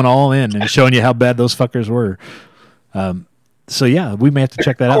we're going all in and showing you how bad those fuckers were. So yeah, we may have to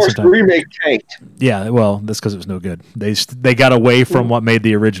check that out sometime. The remake tanked. Yeah, well, that's because it was no good. They got away from what made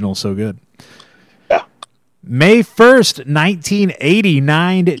the original so good. Yeah. May 1st,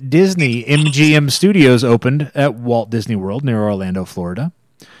 1989, Disney MGM Studios opened at Walt Disney World near Orlando, Florida.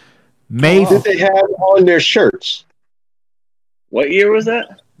 Did they have on their shirts? What year was that?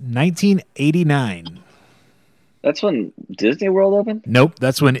 1989. That's when Disney World opened? Nope,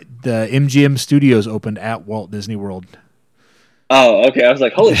 that's when the MGM Studios opened at Walt Disney World. Oh, okay. I was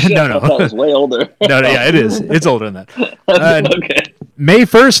like, holy shit, No. I thought it was way older. No, yeah, it is. It's older than that. Okay. May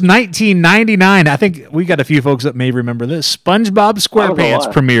 1st, 1999. I think we got a few folks that may remember this. SpongeBob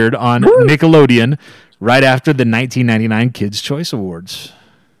SquarePants premiered on Nickelodeon right after the 1999 Kids' Choice Awards.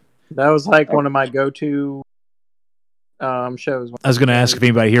 That was like one of my go-to shows. I was going to ask if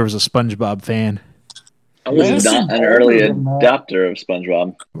anybody here was a SpongeBob fan. I was an early adopter of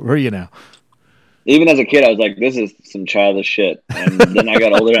SpongeBob. Where are you now? Even as a kid, I was like, this is some childish shit. And then I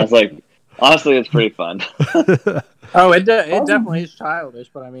got older, and I was like, honestly, it's pretty fun. Oh, it definitely is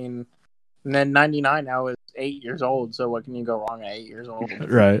childish, but I mean, and then 99 now is 8 years old, so what can you go wrong at 8 years old?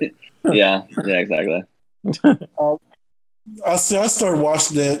 Right. Yeah, exactly. I started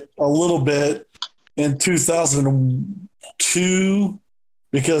watching it a little bit in 2002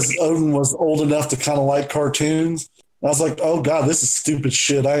 because Odin was old enough to kind of like cartoons. I was like, oh, God, this is stupid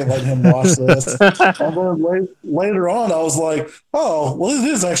shit. I ain't letting him watch this. And then later on, I was like, oh, well, it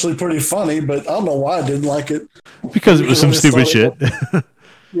is actually pretty funny, but I don't know why I didn't like it. Because it was some stupid shit.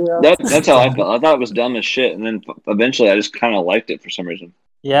 Yeah, that's how I felt. I thought it was dumb as shit, and then eventually I just kind of liked it for some reason.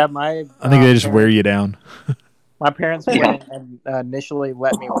 Yeah, I think they just wear you down. My parents went and initially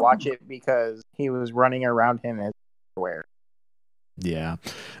let me watch it because he was running around him in his underwear. Yeah,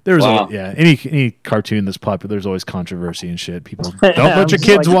 there's any cartoon that's popular. There's always controversy and shit. People don't let your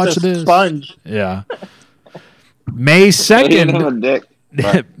kids watch this. Sponge. Yeah. May 2nd,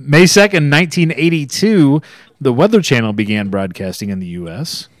 May 2nd, 1982, the Weather Channel began broadcasting in the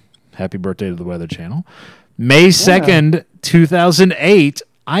U.S. Happy birthday to the Weather Channel. May 2nd, 2008,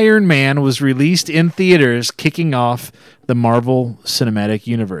 Iron Man was released in theaters, kicking off the Marvel Cinematic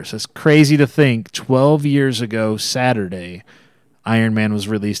Universe. It's crazy to think 12 years ago, Saturday, Iron Man was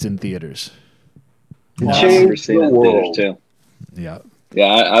released in theaters. I remember seeing that in theaters too. Yeah.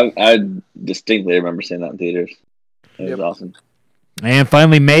 Yeah, I distinctly remember seeing that in theaters. It was awesome. And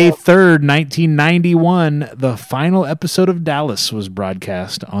finally, May 3rd, 1991, the final episode of Dallas was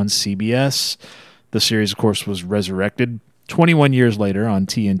broadcast on CBS. The series, of course, was resurrected 21 years later on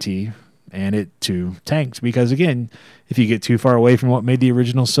TNT, and it, too, tanked. Because, again, if you get too far away from what made the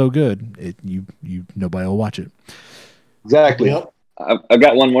original so good, nobody will watch it. Exactly. Yep. I've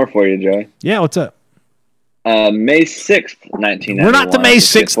got one more for you, Joey. Yeah, what's up? May 6th, 1991. We're not to May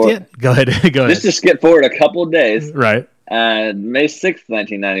 6th yet. Go ahead. Just to skip forward a couple of days. Right. May 6th,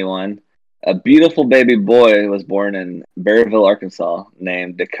 1991, a beautiful baby boy was born in Bearville, Arkansas,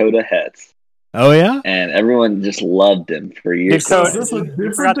 named Dakota Hetz. Oh, yeah? And everyone just loved him for years. Is this a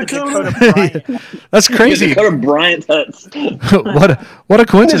different Dakota? That's crazy. Dakota Bryant Hetz. what a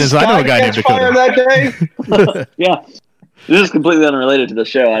coincidence. I know a guy named Dakota. That day? Yeah. This is completely unrelated to the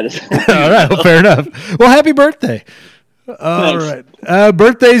show. I just All right, well, fair enough. Well, happy birthday. All right.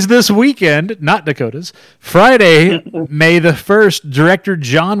 Birthdays this weekend, not Dakota's. Friday, May the 1st, director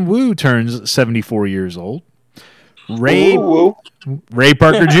John Woo turns 74 years old. Ray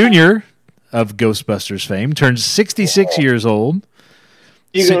Parker Jr. of Ghostbusters fame turns 66 years old.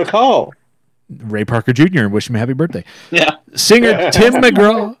 You going to call? Ray Parker Jr. Wish him a happy birthday. Yeah. Singer Tim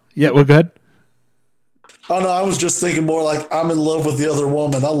McGraw. Yeah, well, go ahead. Oh, no, I was just thinking more like I'm in love with the other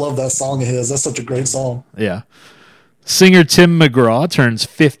woman. I love that song of his. That's such a great song. Yeah. Singer Tim McGraw turns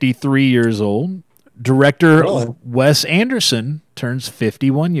 53 years old. Director Wes Anderson turns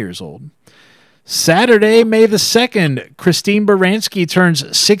 51 years old. Saturday, May the 2nd, Christine Baranski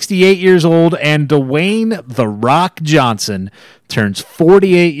turns 68 years old, and Dwayne The Rock Johnson turns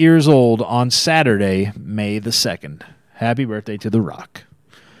 48 years old on Saturday, May the 2nd. Happy birthday to The Rock.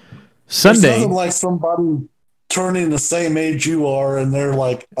 Sunday. There's nothing like somebody turning the same age you are, and they're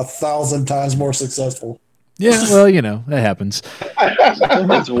like 1,000 times more successful. Yeah, well, that happens.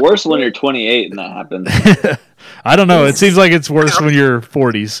 It's worse when you're 28 and that happens. I don't know. It seems like it's worse when you're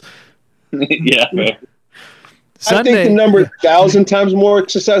 40s. Yeah, fair. Sunday, I think the number 1,000 times more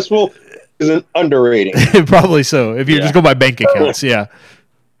successful is an underrating. Probably so. If you just go by bank accounts, yeah.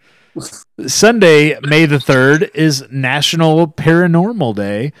 Sunday, May the 3rd, is National Paranormal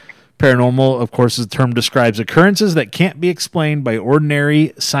Day. Paranormal, of course, is a term describes occurrences that can't be explained by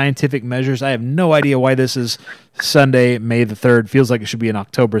ordinary scientific measures. I have no idea why this is Sunday, May the 3rd. Feels like it should be an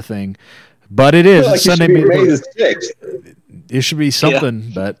October thing. But it is. Like Sunday, May the 6th. It should be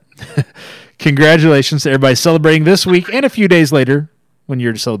something, but congratulations to everybody celebrating this week and a few days later when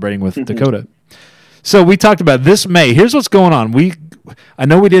you're celebrating with Dakota. So we talked about this May. Here's what's going on. I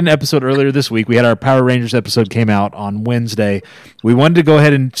know we did an episode earlier this week. We had our Power Rangers episode came out on Wednesday. We wanted to go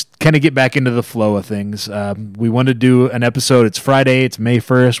ahead and kind of get back into the flow of things. We wanted to do an episode. It's Friday. It's May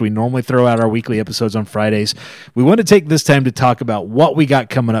 1st. We normally throw out our weekly episodes on Fridays. We want to take this time to talk about what we got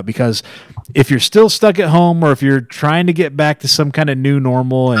coming up, because if you're still stuck at home, or if you're trying to get back to some kind of new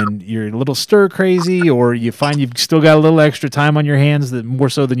normal and you're a little stir crazy, or you find you've still got a little extra time on your hands, that more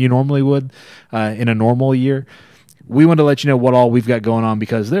so than you normally would in a normal year, we want to let you know what all we've got going on,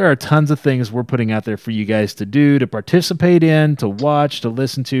 because there are tons of things we're putting out there for you guys to do, to participate in, to watch, to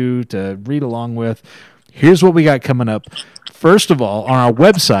listen to read along with. Here's what we got coming up. First of all, on our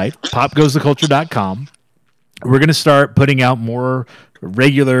website, popgoestheculture.com, we're going to start putting out more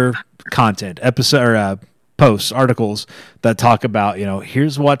regular content, posts, articles that talk about,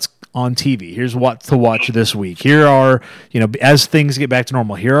 here's what's on TV. Here's what to watch this week. Here are, as things get back to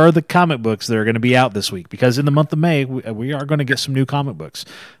normal, here are the comic books that are going to be out this week, because in the month of May, we are going to get some new comic books.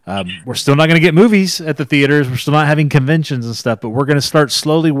 We're still not going to get movies at the theaters. We're still not having conventions and stuff, but we're going to start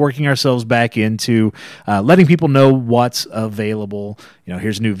slowly working ourselves back into letting people know what's available.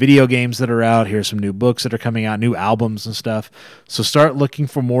 Here's new video games that are out. Here's some new books that are coming out, new albums and stuff. So start looking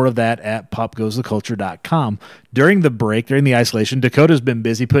for more of that at popgoestheculture.com. During the isolation, Dakota's been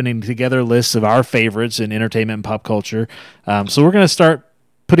busy putting together lists of our favorites in entertainment and pop culture. So we're going to start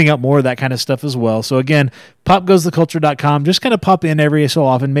putting out more of that kind of stuff as well. So again, popgoestheculture.com. Just kind of pop in every so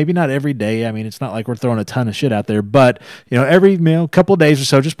often, maybe not every day. I mean, it's not like we're throwing a ton of shit out there, but every couple of days or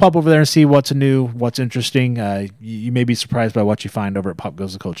so, just pop over there and see what's new, what's interesting. You may be surprised by what you find over at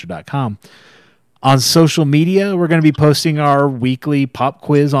popgoestheculture.com. On social media, we're going to be posting our weekly pop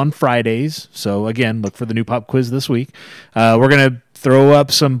quiz on Fridays. So again, look for the new pop quiz this week. We're going to throw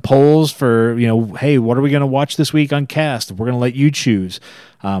up some polls for, hey, what are we going to watch this week on Cast? We're going to let you choose.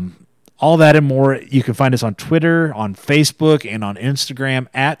 All that and more. You can find us on Twitter, on Facebook, and on Instagram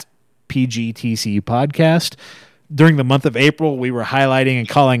at PGTC Podcast. During the month of April, we were highlighting and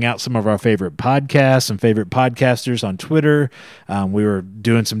calling out some of our favorite podcasts and favorite podcasters on Twitter. We were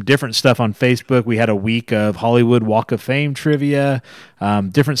doing some different stuff on Facebook. We had a week of Hollywood Walk of Fame trivia,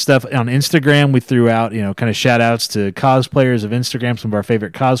 different stuff on Instagram. We threw out, kind of shout outs to cosplayers of Instagram, some of our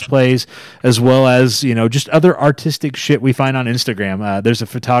favorite cosplays, as well as, just other artistic shit we find on Instagram. There's a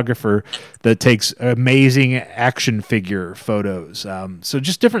photographer that takes amazing action figure photos. So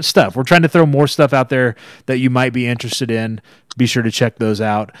just different stuff. We're trying to throw more stuff out there that you might be interested in. Be sure to check those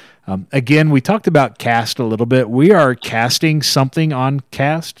out. Again, we talked about Cast a little bit. We are casting something on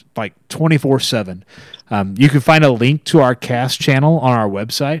Cast like 24/7. You can find a link to our Cast channel on our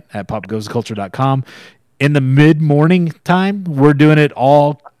website at popgoestheculture.com. In the mid-morning time, we're doing it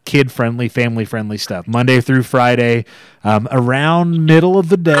all kid-friendly, family-friendly stuff, Monday through Friday, around middle of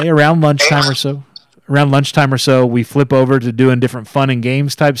the day, around lunchtime or so. Around lunchtime or so, we flip over to doing different fun and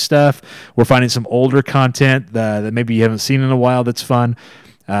games type stuff. We're finding some older content that maybe you haven't seen in a while that's fun.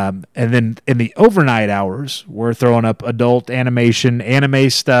 And then in the overnight hours, we're throwing up adult animation, anime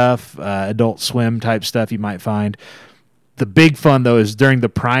stuff, Adult Swim type stuff you might find. The big fun, though, is during the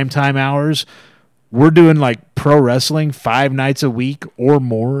primetime hours, we're doing like pro wrestling 5 nights a week or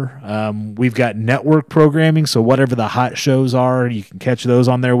more. We've got network programming, so whatever the hot shows are, you can catch those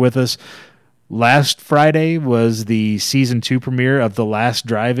on there with us. Last Friday was the season 2 premiere of The Last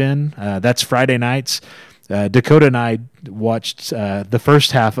Drive-In. That's Friday nights. Dakota and I watched the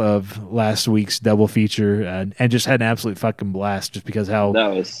first half of last week's double feature and just had an absolute fucking blast just because how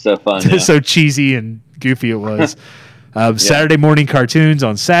that was so fun, so cheesy and goofy it was. Saturday morning cartoons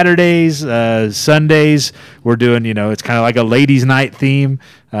on Saturdays. Sundays we're doing, it's kind of like a ladies' night theme.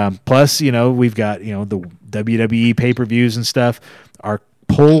 Plus, we've got, the WWE pay-per-views and stuff. Our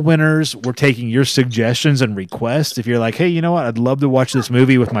poll winners, we're taking your suggestions and requests. If you're like, hey, you know what, I'd love to watch this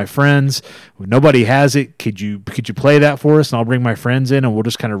movie with my friends, nobody has it, could you play that for us, and I'll bring my friends in and we'll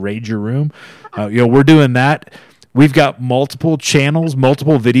just kind of raid your room. We're doing that. We've got multiple channels,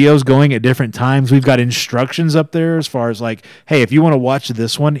 multiple videos going at different times. We've got instructions up there as far as like, hey, if you want to watch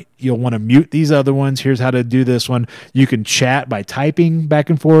this one, you'll want to mute these other ones. Here's how to do this one. You can chat by typing back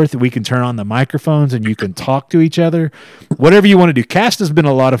and forth. We can turn on the microphones and you can talk to each other. Whatever you want to do. Cast has been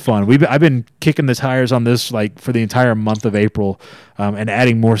a lot of fun. I've been kicking the tires on this like for the entire month of April and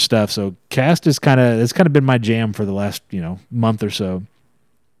adding more stuff. So Cast is it's kind of been my jam for the last month or so.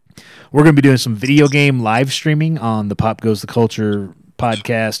 We're going to be doing some video game live streaming on the Pop Goes the Culture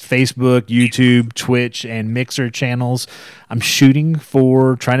podcast, Facebook, YouTube, Twitch, and Mixer channels. I'm shooting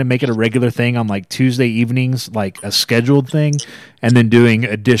for trying to make it a regular thing on like Tuesday evenings, like a scheduled thing, and then doing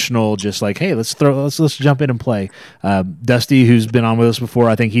additional just like, hey, let's jump in and play. Dusty, who's been on with us before,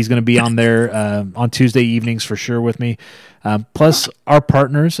 I think he's going to be on there on Tuesday evenings for sure with me. Plus, our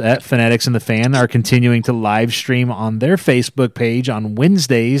partners at Fanatics and the Fan are continuing to live stream on their Facebook page on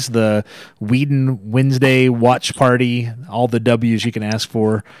Wednesdays, the Whedon Wednesday watch party, all the W's you can ask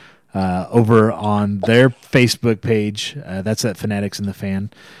for over on their Facebook page. That's at Fanatics and the Fan.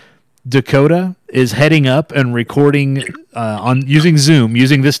 Dakota is heading up and recording on using Zoom,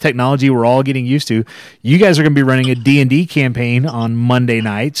 using this technology we're all getting used to. You guys are going to be running a D&D campaign on Monday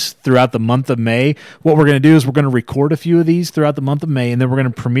nights throughout the month of May. What we're going to do is we're going to record a few of these throughout the month of May, and then we're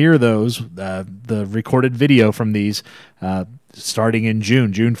going to premiere those, the recorded video from these, starting in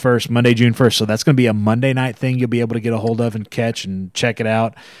June 1st, Monday, June 1st. So that's going to be a Monday night thing you'll be able to get a hold of and catch and check it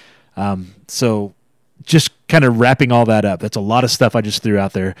out. So just kind of wrapping all that up. That's a lot of stuff I just threw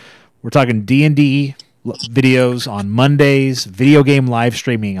out there. We're talking D&D videos on Mondays, video game live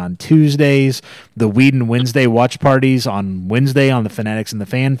streaming on Tuesdays, the Whedon Wednesday watch parties on Wednesday on the Fanatics and the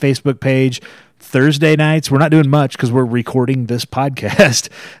Fan Facebook page. Thursday nights, we're not doing much because we're recording this podcast.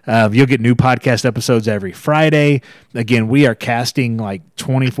 You'll get new podcast episodes every Friday. Again, we are casting like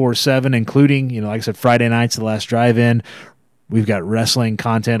 24/7, including, like I said, Friday nights, The Last Drive-In. We've got wrestling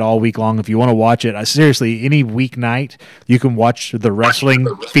content all week long. If you want to watch it, seriously, any weeknight, you can watch the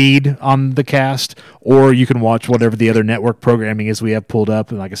wrestling feed on the cast, or you can watch whatever the other network programming is we have pulled up.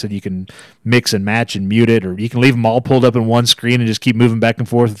 And like I said, you can mix and match and mute it, or you can leave them all pulled up in one screen and just keep moving back and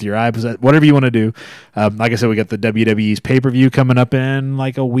forth with your eyes. Whatever you want to do. Like I said, we got the WWE's pay-per-view coming up in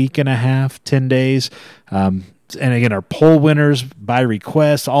like a week and a half, 10 days. And again, our poll winners by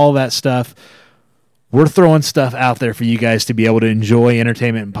request, all that stuff. We're throwing stuff out there for you guys to be able to enjoy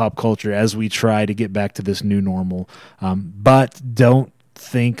entertainment and pop culture as we try to get back to this new normal. But don't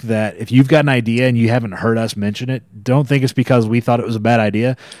think that if you've got an idea and you haven't heard us mention it, don't think it's because we thought it was a bad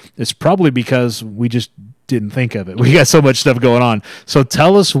idea. It's probably because we just didn't think of it. We got so much stuff going on. So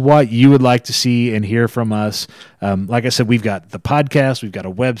tell us what you would like to see and hear from us. Like I said, we've got the podcast, we've got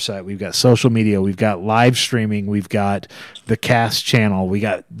a website, we've got social media, we've got live streaming, we've got the cast channel, we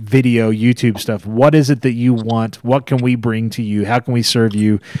got video, YouTube stuff. What is it that you want? What can we bring to you? How can we serve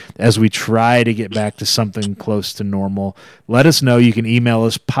you as we try to get back to something close to normal? Let us know. You can email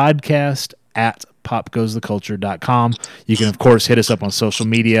us podcast@popgoestheculture.com. You can, of course, hit us up on social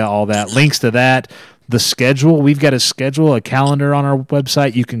media, all that. Links to that. The schedule, we've got a calendar on our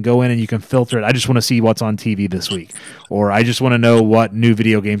website. You can go in and you can filter it. I just want to see what's on TV this week, or I just want to know what new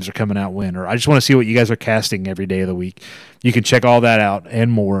video games are coming out when, or I just want to see what you guys are casting every day of the week. You can check all that out and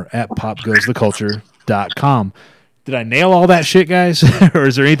more at popgoestheculture.com. Did I nail all that shit, guys? Or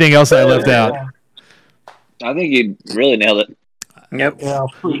is there anything else I left out? I think you really nailed it. Yep. Yeah.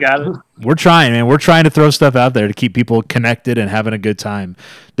 You got it. We're trying, man. We're trying to throw stuff out there to keep people connected and having a good time.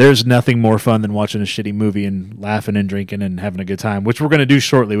 There's nothing more fun than watching a shitty movie and laughing and drinking and having a good time, which we're going to do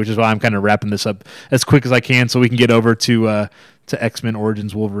shortly, which is why I'm kind of wrapping this up as quick as I can so we can get over to X-Men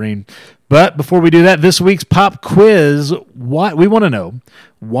Origins Wolverine. But before we do that, this week's pop quiz, what we want to know,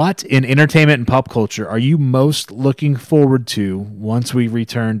 what in entertainment and pop culture are you most looking forward to once we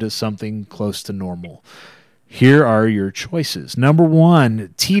return to something close to normal? Here are your choices. Number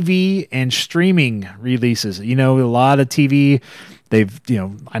 1, TV and streaming releases. You know, a lot of TV,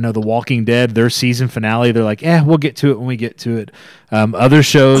 I know The Walking Dead, their season finale, they're like, we'll get to it when we get to it. Other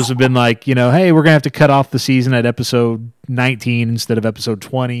shows have been like, hey, we're going to have to cut off the season at episode 19 instead of episode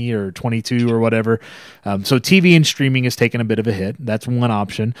 20 or 22 or whatever. So TV and streaming has taken a bit of a hit. That's one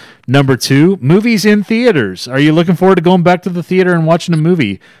option. Number 2, movies in theaters. Are you looking forward to going back to the theater and watching a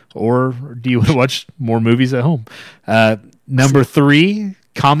movie? Or do you want to watch more movies at home? Number 3,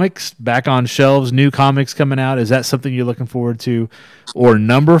 comics back on shelves, new comics coming out. Is that something you're looking forward to? Or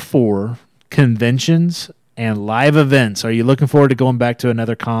number 4, conventions and live events. Are you looking forward to going back to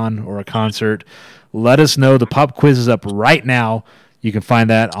another con or a concert? Let us know. The pop quiz is up right now. You can find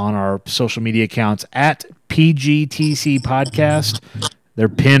that on our social media accounts at PGTC Podcast. They're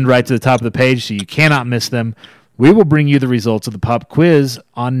pinned right to the top of the page, so you cannot miss them. We will bring you the results of the pop quiz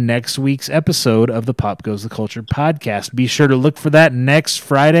on next week's episode of the Pop Goes the Culture podcast. Be sure to look for that next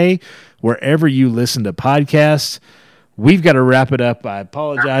Friday, wherever you listen to podcasts. We've got to wrap it up. I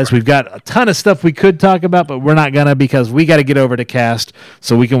apologize. We've got a ton of stuff we could talk about, but we're not going to because we got to get over to Cast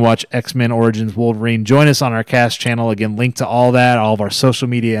so we can watch X-Men Origins Wolverine. Join us on our Cast channel. Again, link to all that, all of our social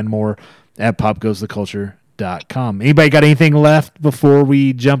media and more at popgoestheculture.com. Anybody got anything left before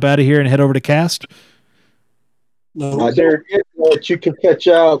we jump out of here and head over to Cast? No. You can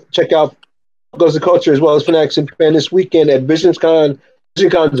check out Goes the Culture as well as Fanatics and Fan this weekend at VisionCon.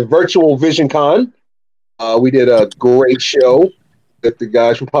 VisionCon's virtual VisionCon. We did a great show with the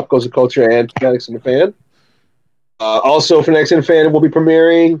guys from Pop Goes the Culture and Fanatics and the Fan. Also, Fanatics and the Fan will be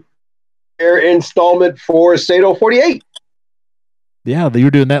premiering their installment for Sato 48. Yeah, you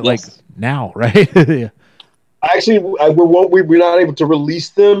were doing that like now, right? Yeah. Actually, we're not able to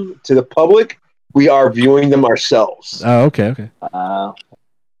release them to the public. We are viewing them ourselves. Oh, okay. Well,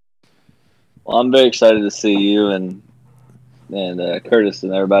 I'm very excited to see you and Curtis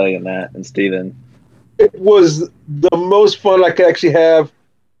and everybody in that, and Steven. It was the most fun I could actually have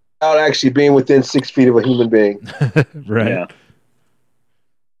without actually being within 6 feet of a human being. Right. Yeah.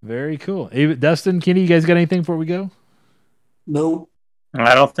 Very cool. Dustin, Kenny, you guys got anything before we go? No.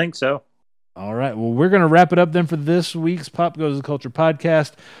 I don't think so. All right. Well, we're going to wrap it up then for this week's Pop Goes the Culture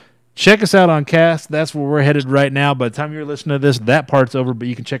podcast. Check us out on Cast. That's where we're headed right now. By the time you're listening to this, that part's over, but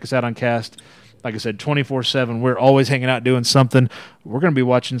you can check us out on Cast. Like I said, 24/7. We're always hanging out doing something. We're going to be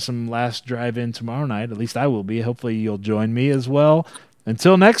watching some Last Drive-In tomorrow night. At least I will be. Hopefully you'll join me as well.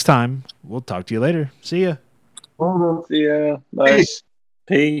 Until next time, we'll talk to you later. See ya. See ya. Bye.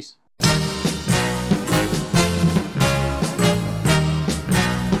 Peace.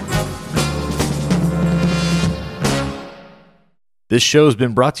 This show has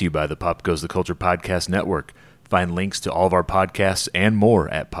been brought to you by the Pop Goes the Culture Podcast Network. Find links to all of our podcasts and more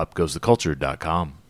at popgoestheculture.com.